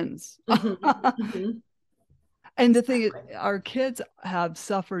 canons. Mm-hmm. Mm-hmm. And the thing is, Exactly. our kids have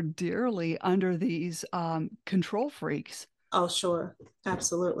suffered dearly under these control freaks. Oh, sure.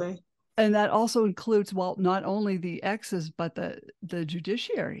 Absolutely. And that also includes, well, not only the exes, but the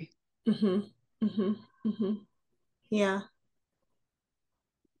judiciary. Mm-hmm. Mm-hmm. Mm-hmm. Yeah,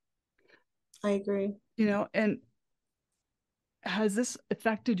 I agree. And has this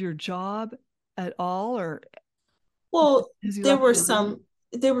affected your job at all, or Well, has he there left were you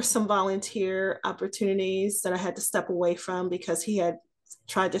alone? some volunteer opportunities that I had to step away from because he had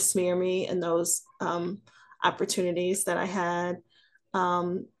tried to smear me in those opportunities that I had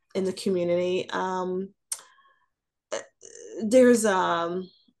um, in the community. There's a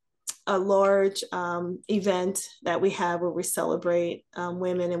large event that we have where we celebrate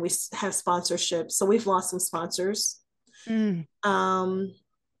women and we have sponsorships. So we've lost some sponsors. Mm, Um,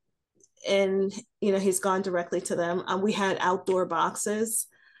 and he's gone directly to them. We had outdoor boxes,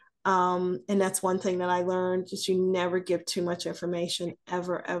 and that's one thing that I learned: just you never give too much information,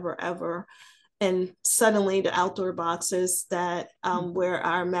 ever, ever, ever. And suddenly, the outdoor boxes that where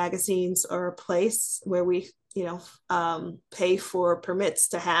our magazines are placed, where we pay for permits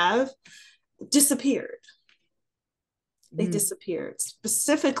to have, disappeared. They mm, disappeared.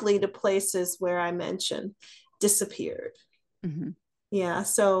 Specifically, the places where I mentioned disappeared. mhm. Yeah,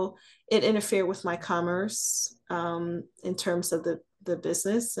 so it interfered with my commerce in terms of the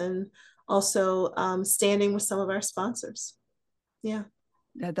business, and also standing with some of our sponsors. Yeah.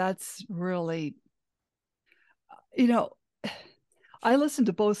 Yeah, that's really, you know, I listen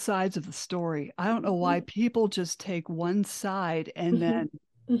to both sides of the story. I don't know why Mm-hmm. people just take one side and Mm-hmm. then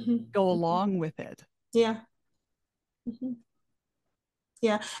go Mm-hmm. along with it. Yeah. Mm-hmm.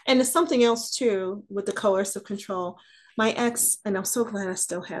 Yeah. And there's something else too with the coercive control. My ex, and I'm so glad I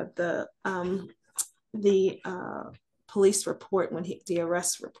still have the police report when the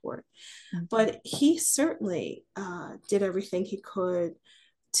arrest report, but he certainly did everything he could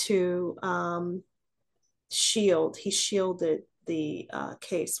to he shielded the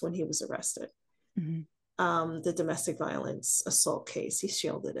case when he was arrested. Mhm. The domestic violence assault case, he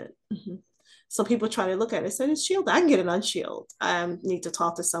shielded it. Mm-hmm. So people try to look at it and say, it's shielded. I can get it unshield. I need to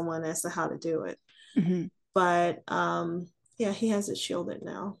talk to someone as to how to do it. Mhm. But yeah, he has it shielded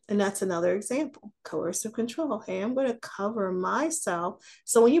now. And that's another example: coercive control. Hey, I'm going to cover myself.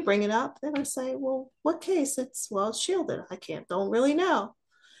 So when you bring it up, they're going to say, well, what case? It's shielded. Don't really know.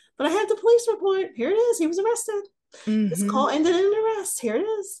 But I had the police report. Here it is. He was arrested. This Mhm. call ended in an arrest. Here it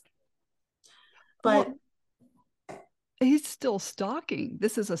is. Well, But he's still stalking.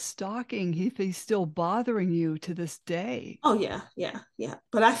 This is a stalking. He's still bothering you to this day. oh yeah, yeah, yeah.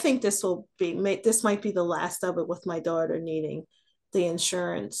 But I think this might be the last of it with my daughter needing the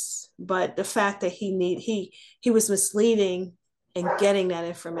insurance. But the fact that he was misleading and getting that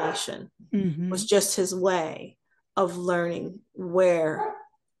information was Mhm. just his way of learning where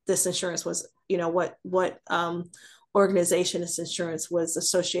this insurance was, what organization this insurance was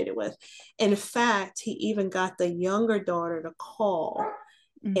associated with. In fact, he even got the younger daughter to call,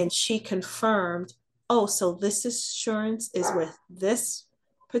 Mm. and she confirmed, oh, so this insurance is with this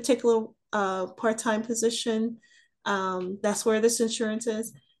particular part-time position. That's where this insurance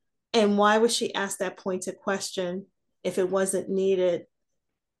is. And why would she ask that pointed question if it wasn't needed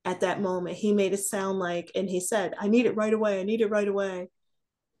at that moment? He made it sound like, and he said, I need it right away. I need it right away.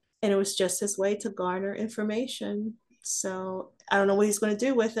 And it was just his way to garner information. So I don't know what he's going to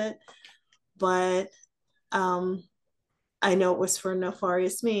do with it, but um, I know it was for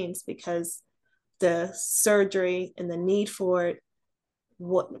nefarious means because the surgery and the need for it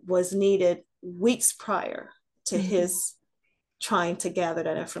what was needed weeks prior to Mhm. his trying to gather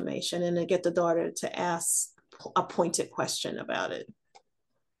that information and to get the daughter to ask a pointed question about it.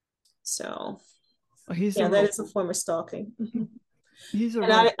 So Well, he's a yeah, that real is a form of stalking. Mm-hmm. he's a And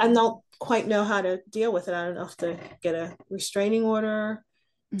real I don't quite know how to deal with it. I don't know if to get a restraining order,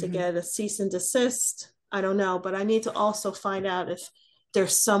 to mhm. get a cease and desist. I don't know, but I need to also find out if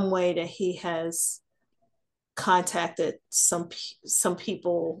there's some way that he has contacted some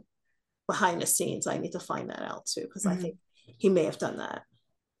people behind the scenes. I need to find that out too because I Mhm. think he may have done that.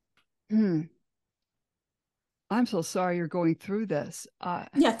 Hmm. I'm so sorry you're going through this.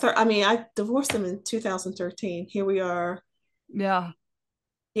 Yeah, I mean, I divorced him in 2013. Here we are. Yeah,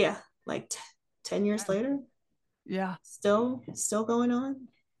 Yeah, like 10 years later, yeah. still going on.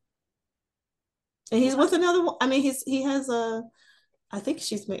 And he's Well, with another one. I mean, he has a. I think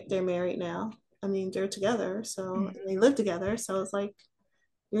they're married now. I mean, they're together, so mhm. they live together. So it's like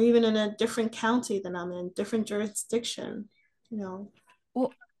you're even in a different county than I'm in, different jurisdiction. You know,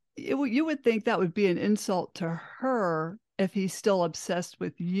 Well, you would think that would be an insult to her if he's still obsessed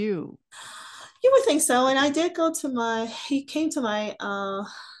with you. you would think so. And I did go to He came to my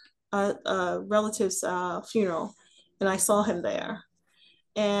relative's funeral, and I saw him there.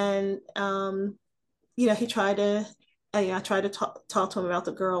 And he tried to. I tried to talk to him about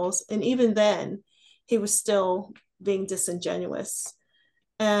the girls, and even then, he was still being disingenuous.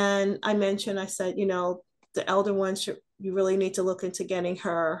 And I said, the elder one you really need to look into getting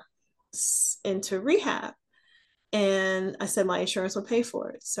her into rehab. And I said, my insurance will pay for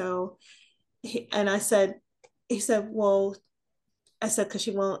it. So, he said, well, I said, because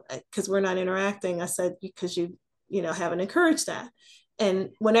she won't, because we're not interacting. I said, because you haven't encouraged that. And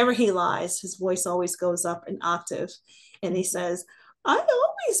whenever he lies, his voice always goes up an octave. And he Mhm. says, I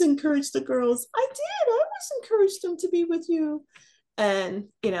always encourage the girls. I did. I always encouraged them to be with you. And,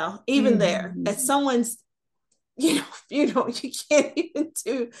 even there, Mhm. at someone's, you can't even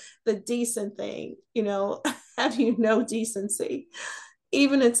do the decent thing, have decency,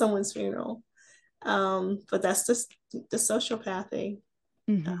 even at someone's funeral. But that's just the sociopathy.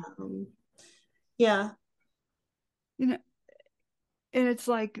 Mhm. Um, yeah. You know, and it's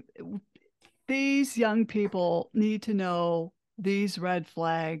like these young people need to know these red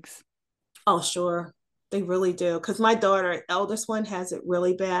flags. Oh, sure. They really do. Because my daughter, eldest one, has it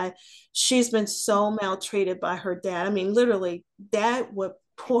really bad. She's been so maltreated by her dad. I mean, literally, dad would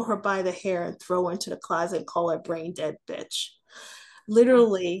pull her by the hair and throw her into the closet and call her brain dead bitch.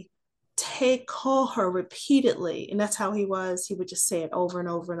 Literally, call her repeatedly. And that's how he was. He would just say it over and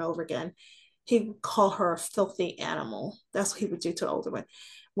over and over again. He would call her a filthy animal. That's what he would do to the older one.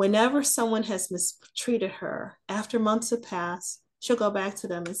 Whenever someone has mistreated her, after months have passed, she'll go back to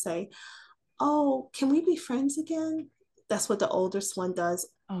them and say, oh, can we be friends again? That's what the oldest one does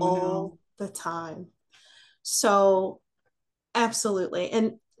Oh no. all the time. So, absolutely.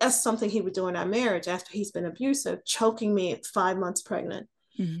 And that's something he would do in our marriage after he's been abusive, choking me at 5 months pregnant.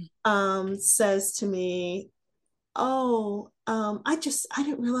 Mhm. Says to me, oh, I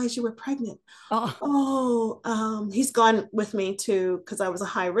didn't realize you were pregnant. Oh. Oh, he's gone with me to, because I was a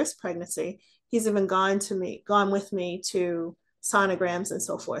high risk pregnancy. He's even gone with me to sonograms and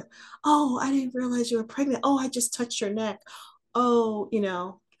so forth. Oh, I didn't realize you were pregnant. Oh, I just touched your neck. Oh,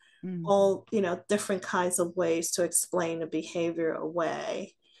 Mm. all, different kinds of ways to explain the behavior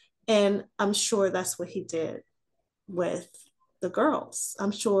away. And I'm sure that's what he did with the girls.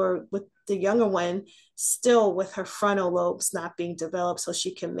 I'm sure with the younger one, still with her frontal lobes not being developed so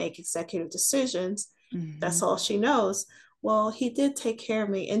she can make executive decisions. That's Mhm. all she knows. Well, he did take care of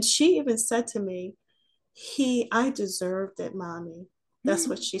me. And she even said to me, I deserved it, mommy. That's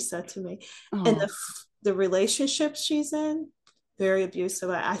what she said to me. And Oh. the relationship she's in, very abusive.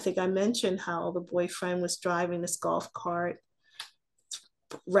 I think I mentioned how the boyfriend was driving this golf cart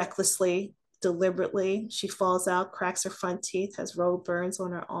recklessly, deliberately. She falls out, cracks her front teeth, has road burns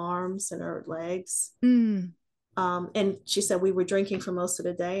on her arms and her legs. Mm. And she said we were drinking for most of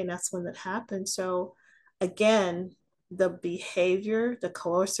the day, and that's when that happened. So, again, the behavior, the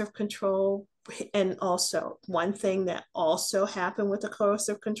coercive control, and also one thing that also happened with the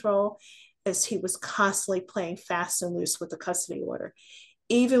coercive control is he was constantly playing fast and loose with the custody order.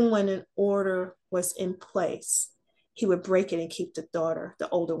 Even when an order was in place, he would break it and keep the daughter, the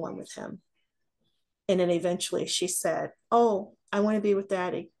older one, with him. And then eventually she said, oh, I want to be with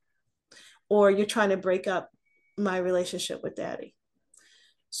daddy. Or you're trying to break up my relationship with daddy.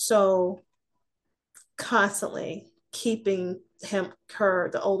 So constantly. keeping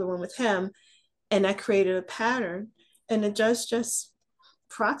the older one with him, and that created a pattern. And the judge just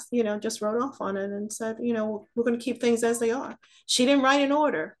just wrote off on it and said, we're going to keep things as they are. She didn't write an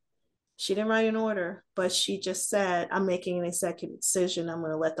order. But she just said, I'm making an executive decision. I'm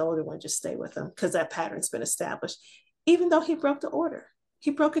going to let the older one just stay with him because that pattern's been established, even though he broke the order.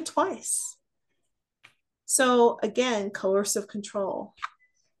 He broke it twice. So again, coercive control,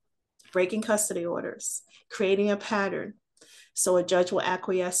 breaking custody orders, creating a pattern. So a judge will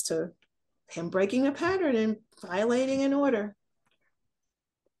acquiesce to him breaking a pattern and violating an order.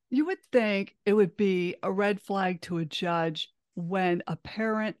 You would think it would be a red flag to a judge when a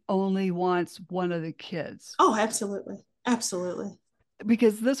parent only wants one of the kids. Oh, absolutely. Absolutely.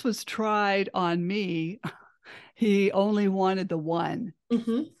 Because this was tried on me. He only wanted the one,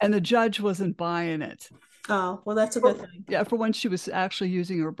 and the judge wasn't buying it. Oh, well, that's a good thing. Yeah, for when she was actually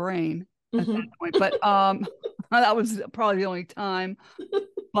using her brain at that point. But that was probably the only time.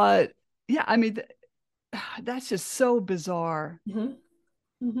 But yeah, I mean, that's just so bizarre.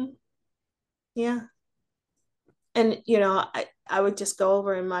 Yeah. And, I would just go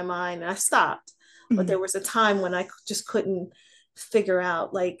over in my mind, and I stopped. But there was a time when I just couldn't figure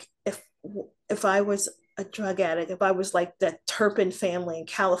out, like, if I was a drug addict, if I was like that Turpin family in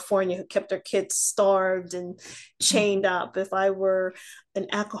California who kept their kids starved and chained up, if I were an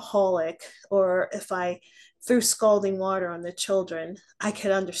alcoholic, or if I threw scalding water on the children, I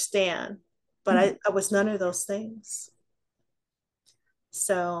could understand. But I was none of those things.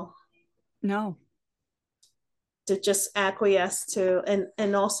 So no, to just acquiesce to,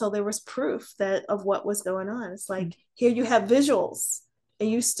 and also there was proof that of what was going on. It's like, here you have visuals and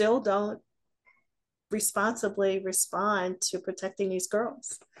you still don't responsibly respond to protecting these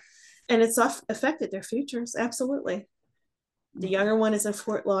girls, and it's affected their futures. Absolutely. The younger one is in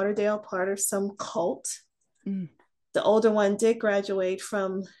Fort Lauderdale, part of some cult. The older one did graduate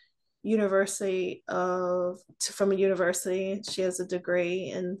from a university. She has a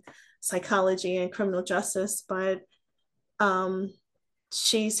degree in psychology and criminal justice, but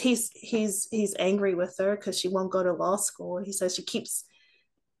he's angry with her because she won't go to law school. He says she keeps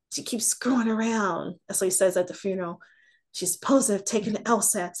screwing around. That's what he says at the funeral. She's supposed to have taken the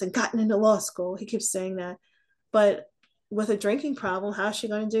LSATs and gotten into law school. He keeps saying that. But with a drinking problem, how's she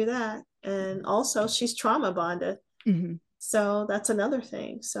going to do that? And also, she's trauma bonded. So that's another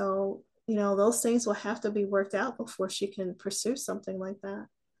thing. So, those things will have to be worked out before she can pursue something like that.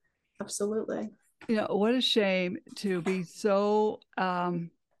 Absolutely. What a shame to be so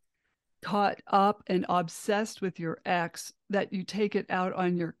caught up and obsessed with your ex that you take it out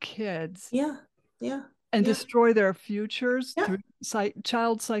on your kids. Yeah. And destroy their futures Yeah. through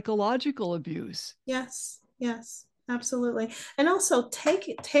child psychological abuse. Yes, absolutely. And also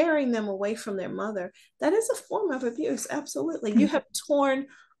tearing them away from their mother. That is a form of abuse. Absolutely. You have torn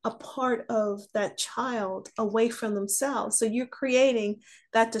a part of that child away from themselves. So you're creating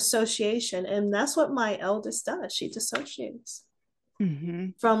that dissociation. And that's what my eldest does. She dissociates.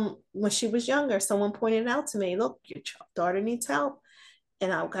 From when she was younger, someone pointed out to me, look, your daughter needs help.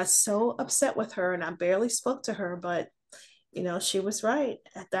 And I got so upset with her, and I barely spoke to her, but she was right.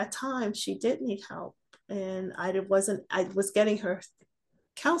 At that time, she did need help. And I was getting her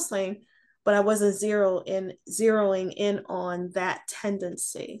counseling, but I wasn't zeroing in on that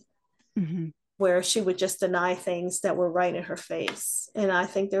tendency where she would just deny things that were right in her face. And I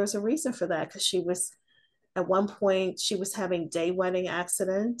think there was a reason for that, because at one point she was having day wedding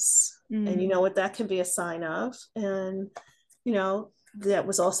accidents. And you know what that can be a sign of. And, that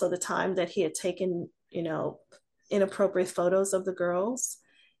was also the time that he had taken, inappropriate photos of the girls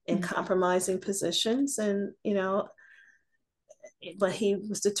in compromising positions. And, but he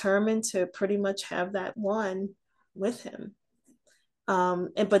was determined to pretty much have that one with him.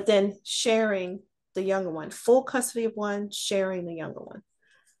 But then sharing the younger one, full custody of one, sharing the younger one.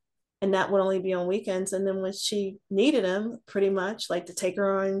 And that would only be on weekends. And then when she needed him, pretty much like to take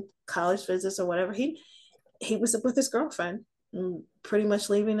her on college visits or whatever, he was with his girlfriend, and pretty much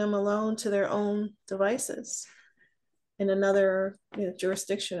leaving them alone to their own devices in another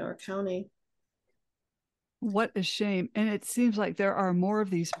jurisdiction or county. What a shame. And it seems like there are more of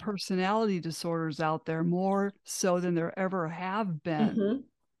these personality disorders out there, more so than there ever have been.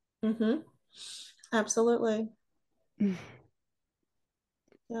 Absolutely.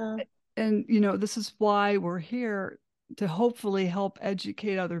 Yeah. And, this is why we're here, to hopefully help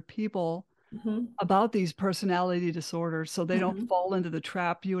educate other people about these personality disorders so they don't fall into the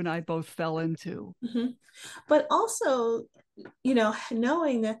trap you and I both fell into. But also,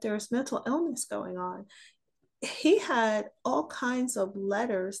 knowing that there's mental illness going on. He had all kinds of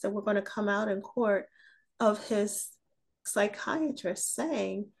letters that were going to come out in court of his psychiatrist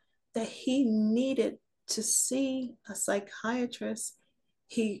saying that he needed to see a psychiatrist.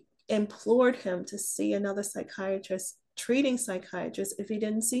 He implored him to see another psychiatrist, treating psychiatrist, if he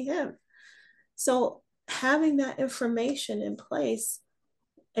didn't see him. So having that information in place,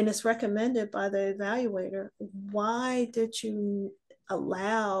 and it's recommended by the evaluator, why did you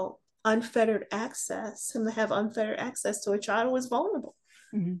allow unfettered access, him to have unfettered access to a child who was vulnerable?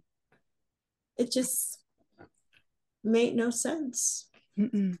 Mm-hmm. It just made no sense.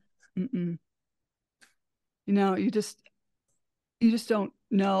 Mm-mm. Mm-mm. You know, you just don't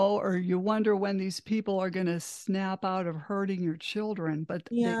know, or you wonder when these people are going to snap out of hurting your children, but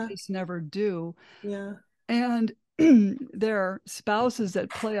they Yeah, just never do. yeah. And there are spouses that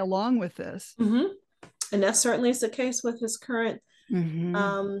play along with this. Mm-hmm. And that certainly is the case with his current Mm-hmm.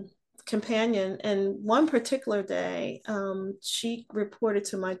 um, companion. And one particular day, she reported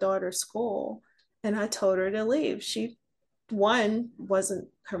to my daughter's school, and I told her to leave. She, one, wasn't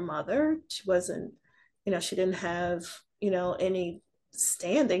her mother. She wasn't, she didn't have, any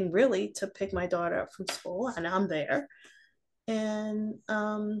standing really to pick my daughter up from school, and I'm there. And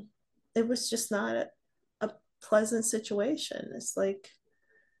it was just not a pleasant situation. It's like,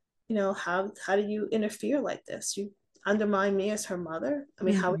 how do you interfere like this? You undermine me as her mother. I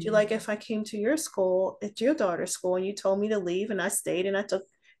mean, how would you Mm-hmm. like if I came to your school, at your daughter's school, and you told me to leave, and I stayed, and I took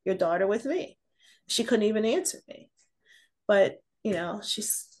your daughter with me? She couldn't even answer me. But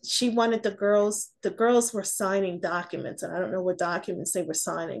she wanted the girls were signing documents, and I don't know what documents they were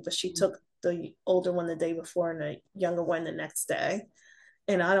signing, but she took the older one the day before and the younger one the next day.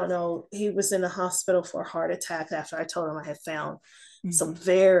 And I don't know, he was in the hospital for a heart attack after I told him I had found some Mm-hmm.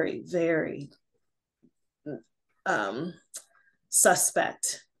 very, very um,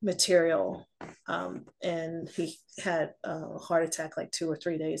 suspect material. And he had a heart attack like 2 or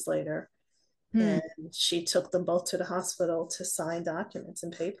 3 days later. Hmm. And she took them both to the hospital to sign documents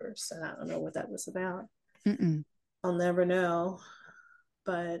and papers. And I don't know what that was about. Mm-mm. I'll never know.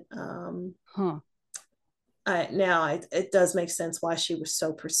 But Huh. it does make sense why she was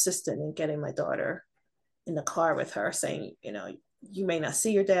so persistent in getting my daughter in the car with her, saying, you may not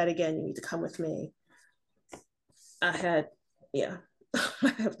see your dad again. You need to come with me. I had, yeah, I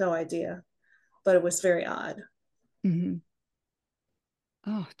have no idea, but it was very odd. Mm-hmm.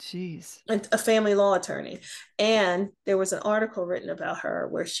 Oh, geez. And a family law attorney. And there was an article written about her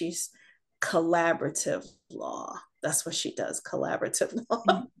where she's collaborative law. That's what she does, collaborative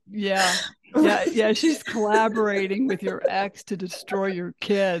law. Yeah. Yeah. Yeah. She's collaborating with your ex to destroy your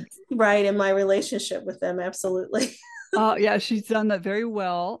kids. Right. In my relationship with them, absolutely. Oh, yeah. She's done that very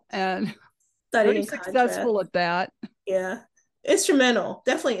well and very Studying contract. successful at that. Yeah. Instrumental,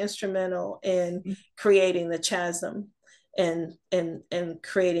 definitely instrumental in creating the chasm and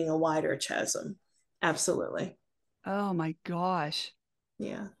creating a wider chasm. Absolutely. Oh, my gosh.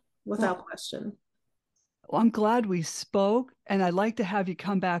 Yeah. Well, Without question. I'm glad we spoke, and I'd like to have you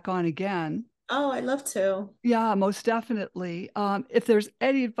come back on again. Oh, I'd love to. Yeah, most definitely. If there's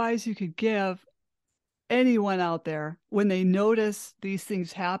any advice you could give anyone out there when they notice these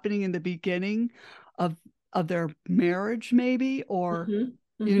things happening in the beginning of their marriage, maybe, or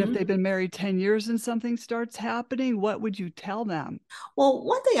Mm-hmm. even if Mm-hmm. they've been married 10 years and something starts happening, what would you tell them? Well,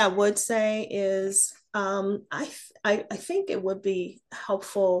 one thing I would say is I think it would be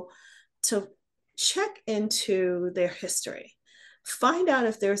helpful to check into their history. Find out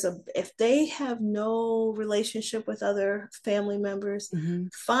if they have no relationship with other family members. Mm-hmm.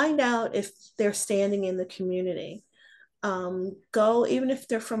 Find out if they're standing in the community. Go, even if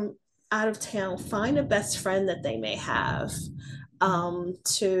they're from out of town, find a best friend that they may have,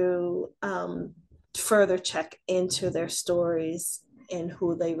 to further check into their stories and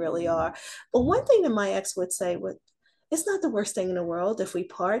who they really are. But one thing that my ex would say would, it's not the worst thing in the world if we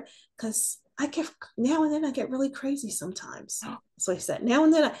part, because I get, now and then I get really crazy sometimes. So he said, now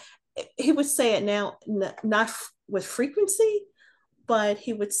and then he would say it now, not with frequency, but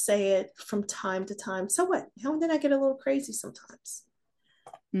he would say it from time to time. So what? Now and then I get a little crazy sometimes.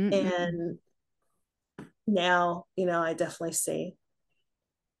 Mm-mm. And now, I definitely see.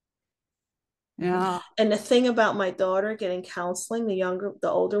 Yeah. And the thing about my daughter getting counseling, the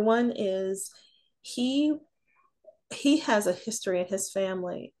older one, is he he has a history in his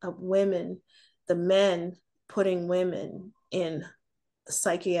family of women, the men putting women in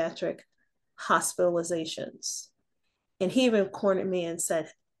psychiatric hospitalizations. And he even cornered me and said,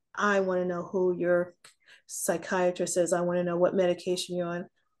 I want to know who your psychiatrist is. I want to know what medication you're on.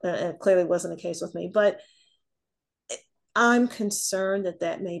 It clearly wasn't the case with me, but I'm concerned that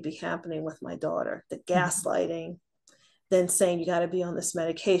that may be happening with my daughter. The Mm-hmm. gaslighting, then saying you got to be on this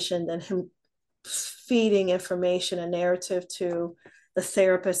medication, then him feeding information and narrative to the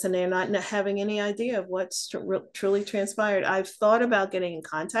therapist, and they're not having any idea of what's truly transpired. I've thought about getting in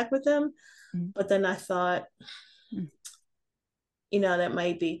contact with them, Mm-hmm. but then I thought, that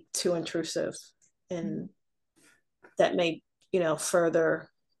might be too intrusive, and that may, further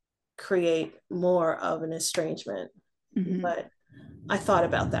create more of an estrangement. Mm-hmm. But I thought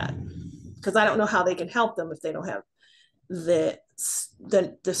about that because I don't know how they can help them if they don't have the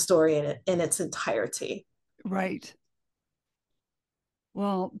the story in its entirety. Right.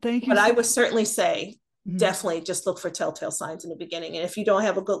 Well, thank you But I so would certainly say much. definitely just look for telltale signs in the beginning. And if you don't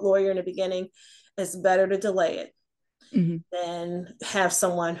have a good lawyer in the beginning, it's better to delay it Mm-hmm. than have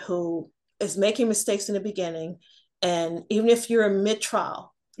someone who is making mistakes in the beginning. And even if you're in mid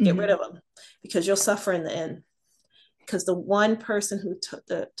trial, get rid Mm-hmm. of them because you'll suffer in the end. Because the one person who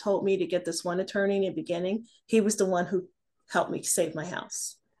told me to get this one attorney in the beginning, he was the one who helped me save my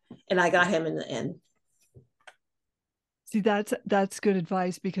house. And I got him in the end. See, that's good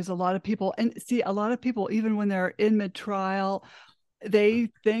advice, because a lot of people, even when they're in mid trial, they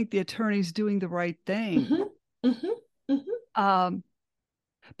think the attorney's doing the right thing. Mm-hmm, mm-hmm, mm-hmm.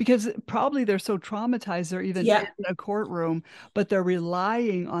 Because probably they're so traumatized they're even in Yeah. a courtroom, but they're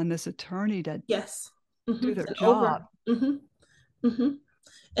relying on this attorney to Yes. do Mm-hmm. their And job. over. Mm-hmm, mm-hmm.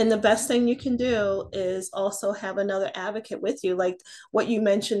 And the best thing you can do is also have another advocate with you. Like what you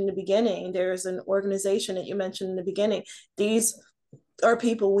mentioned in the beginning, there's an organization that you mentioned in the beginning. These are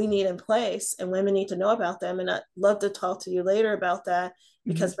people we need in place, and women need to know about them. And I'd love to talk to you later about that,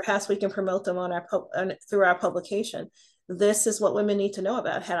 Mm-hmm. because perhaps we can promote them on through our publication. This is what women need to know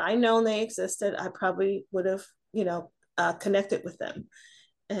about. Had I known they existed, I probably would have, connected with them,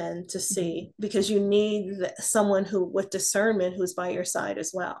 and to see, because you need someone who with discernment who's by your side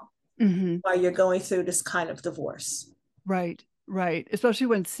as well Mm-hmm. while you're going through this kind of divorce. Right, right. Especially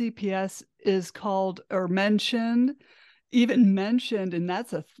when CPS is called or mentioned, even mentioned, and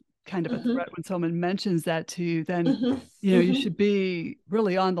that's a kind of a Mm-hmm, threat when someone mentions that to you, then mm-hmm, you mm-hmm, should be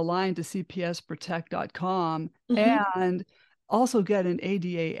really on the line to cpsprotect.com, mm-hmm, and also get an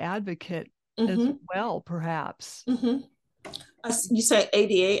ADA advocate as mm-hmm, well, perhaps. mm-hmm. You say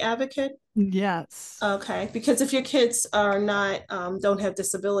ADA advocate? Yes. Okay, because if your kids are not don't have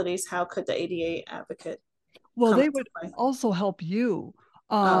disabilities, how could the ADA advocate Well, come they into would play? also help you.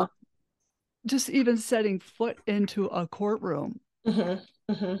 Um, Oh, just even setting foot into a courtroom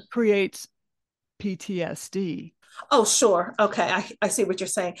mm-hmm, mm-hmm. creates PTSD. Oh, sure. Okay, I see what you're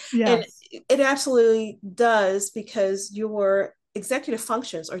saying, and Yes. it absolutely does, because your executive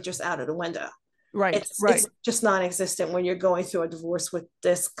functions are just out of the window. Right, It's right, just non-existent when you're going through a divorce with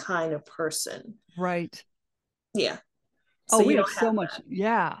this kind of person. right. Yeah, Oh, so we you have don't so have much. that.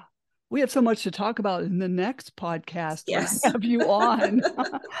 Yeah. We have so much to talk about in the next podcast when I Yes. have you on.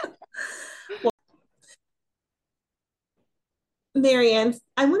 Marianne,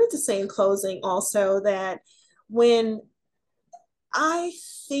 I wanted to say in closing also that when I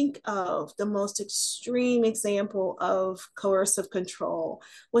think of the most extreme example of coercive control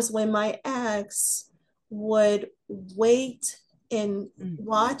was when my ex would wait and Mm,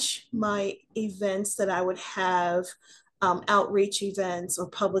 watch my events that I would have, outreach events or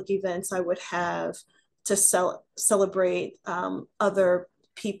public events I would have to celebrate other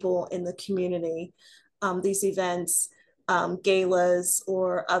people in the community. These events, galas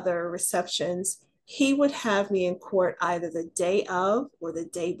or other receptions, he would have me in court either the day of or the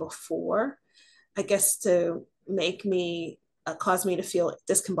day before, I guess to make me, cause me to feel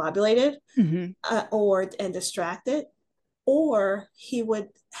discombobulated, mhm, or and distracted, or he would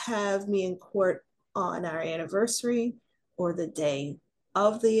have me in court on our anniversary or the day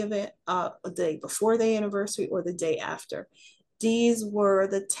of the event, the day before the anniversary or the day after. These were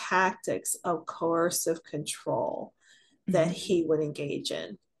the tactics of coercive control that mhm. he would engage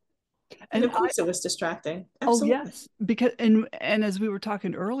in. And And of course, it was distracting. oh Absolutely. yes, because and as we were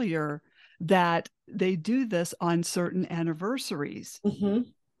talking earlier, that they do this on certain anniversaries. Mm-hmm.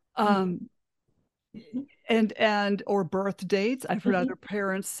 Um, Mm-hmm. and or birth dates. I've heard Mm-hmm. other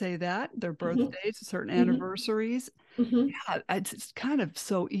parents say that their birth Mm-hmm. dates, certain Mm-hmm. anniversaries. Mm-hmm. Yeah, it's kind of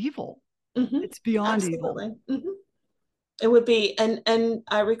so evil. Mm-hmm. It's beyond evil. Absolutely. Mm-hmm. It would be, and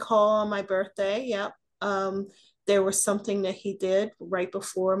I recall on my birthday, yep, there was something that he did right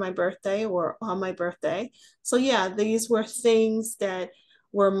before my birthday or on my birthday. So yeah, these were things that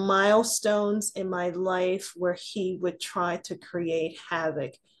were milestones in my life where he would try to create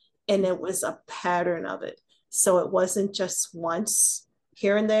havoc, and it was a pattern of it. So it wasn't just once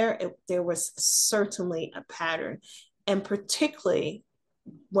here and there. There was certainly a pattern, and particularly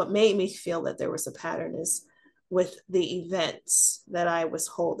what made me feel that there was a pattern is with the events that I was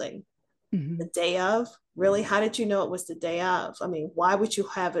holding. The day of? Really? How did you know it was the day of? I mean, why would you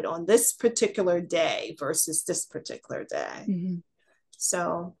have it on this particular day versus this particular day? Mm-hmm.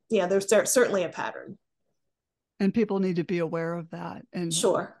 So, yeah, there's certainly a pattern. And people need to be aware of that. And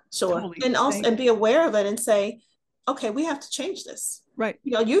Sure. totally. And also and be aware of it and say, okay, we have to change this. Right.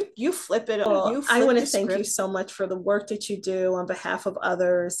 You know, you flip it. Well, I want to thank you so much for the work that you do on behalf of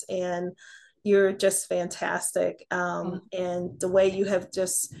others. And you're just fantastic. And the way you have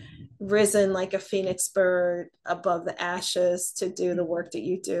just risen like a phoenix bird above the ashes to do the work that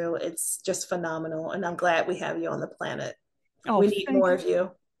you do, it's just phenomenal. And I'm glad we have you on the planet. We need more of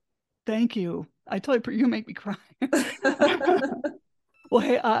you. Thank you. I tell you, you make me cry. Well,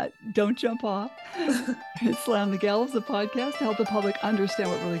 hey, don't jump off. Slam the Gallows, the podcast to help the public understand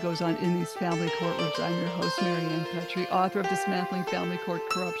what really goes on in these family courtrooms. I'm your host, Mary Ann Petrie, author of Dismantling Family Court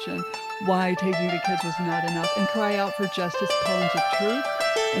Corruption, Why Taking the Kids Was Not Enough, and Cry Out for Justice, Poems of Truth.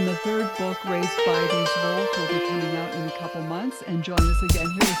 And the third book, Raised by These Wolves, will be coming out in a couple months. And join us again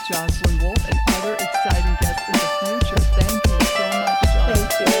here with Joslyn Wolfe and other exciting guests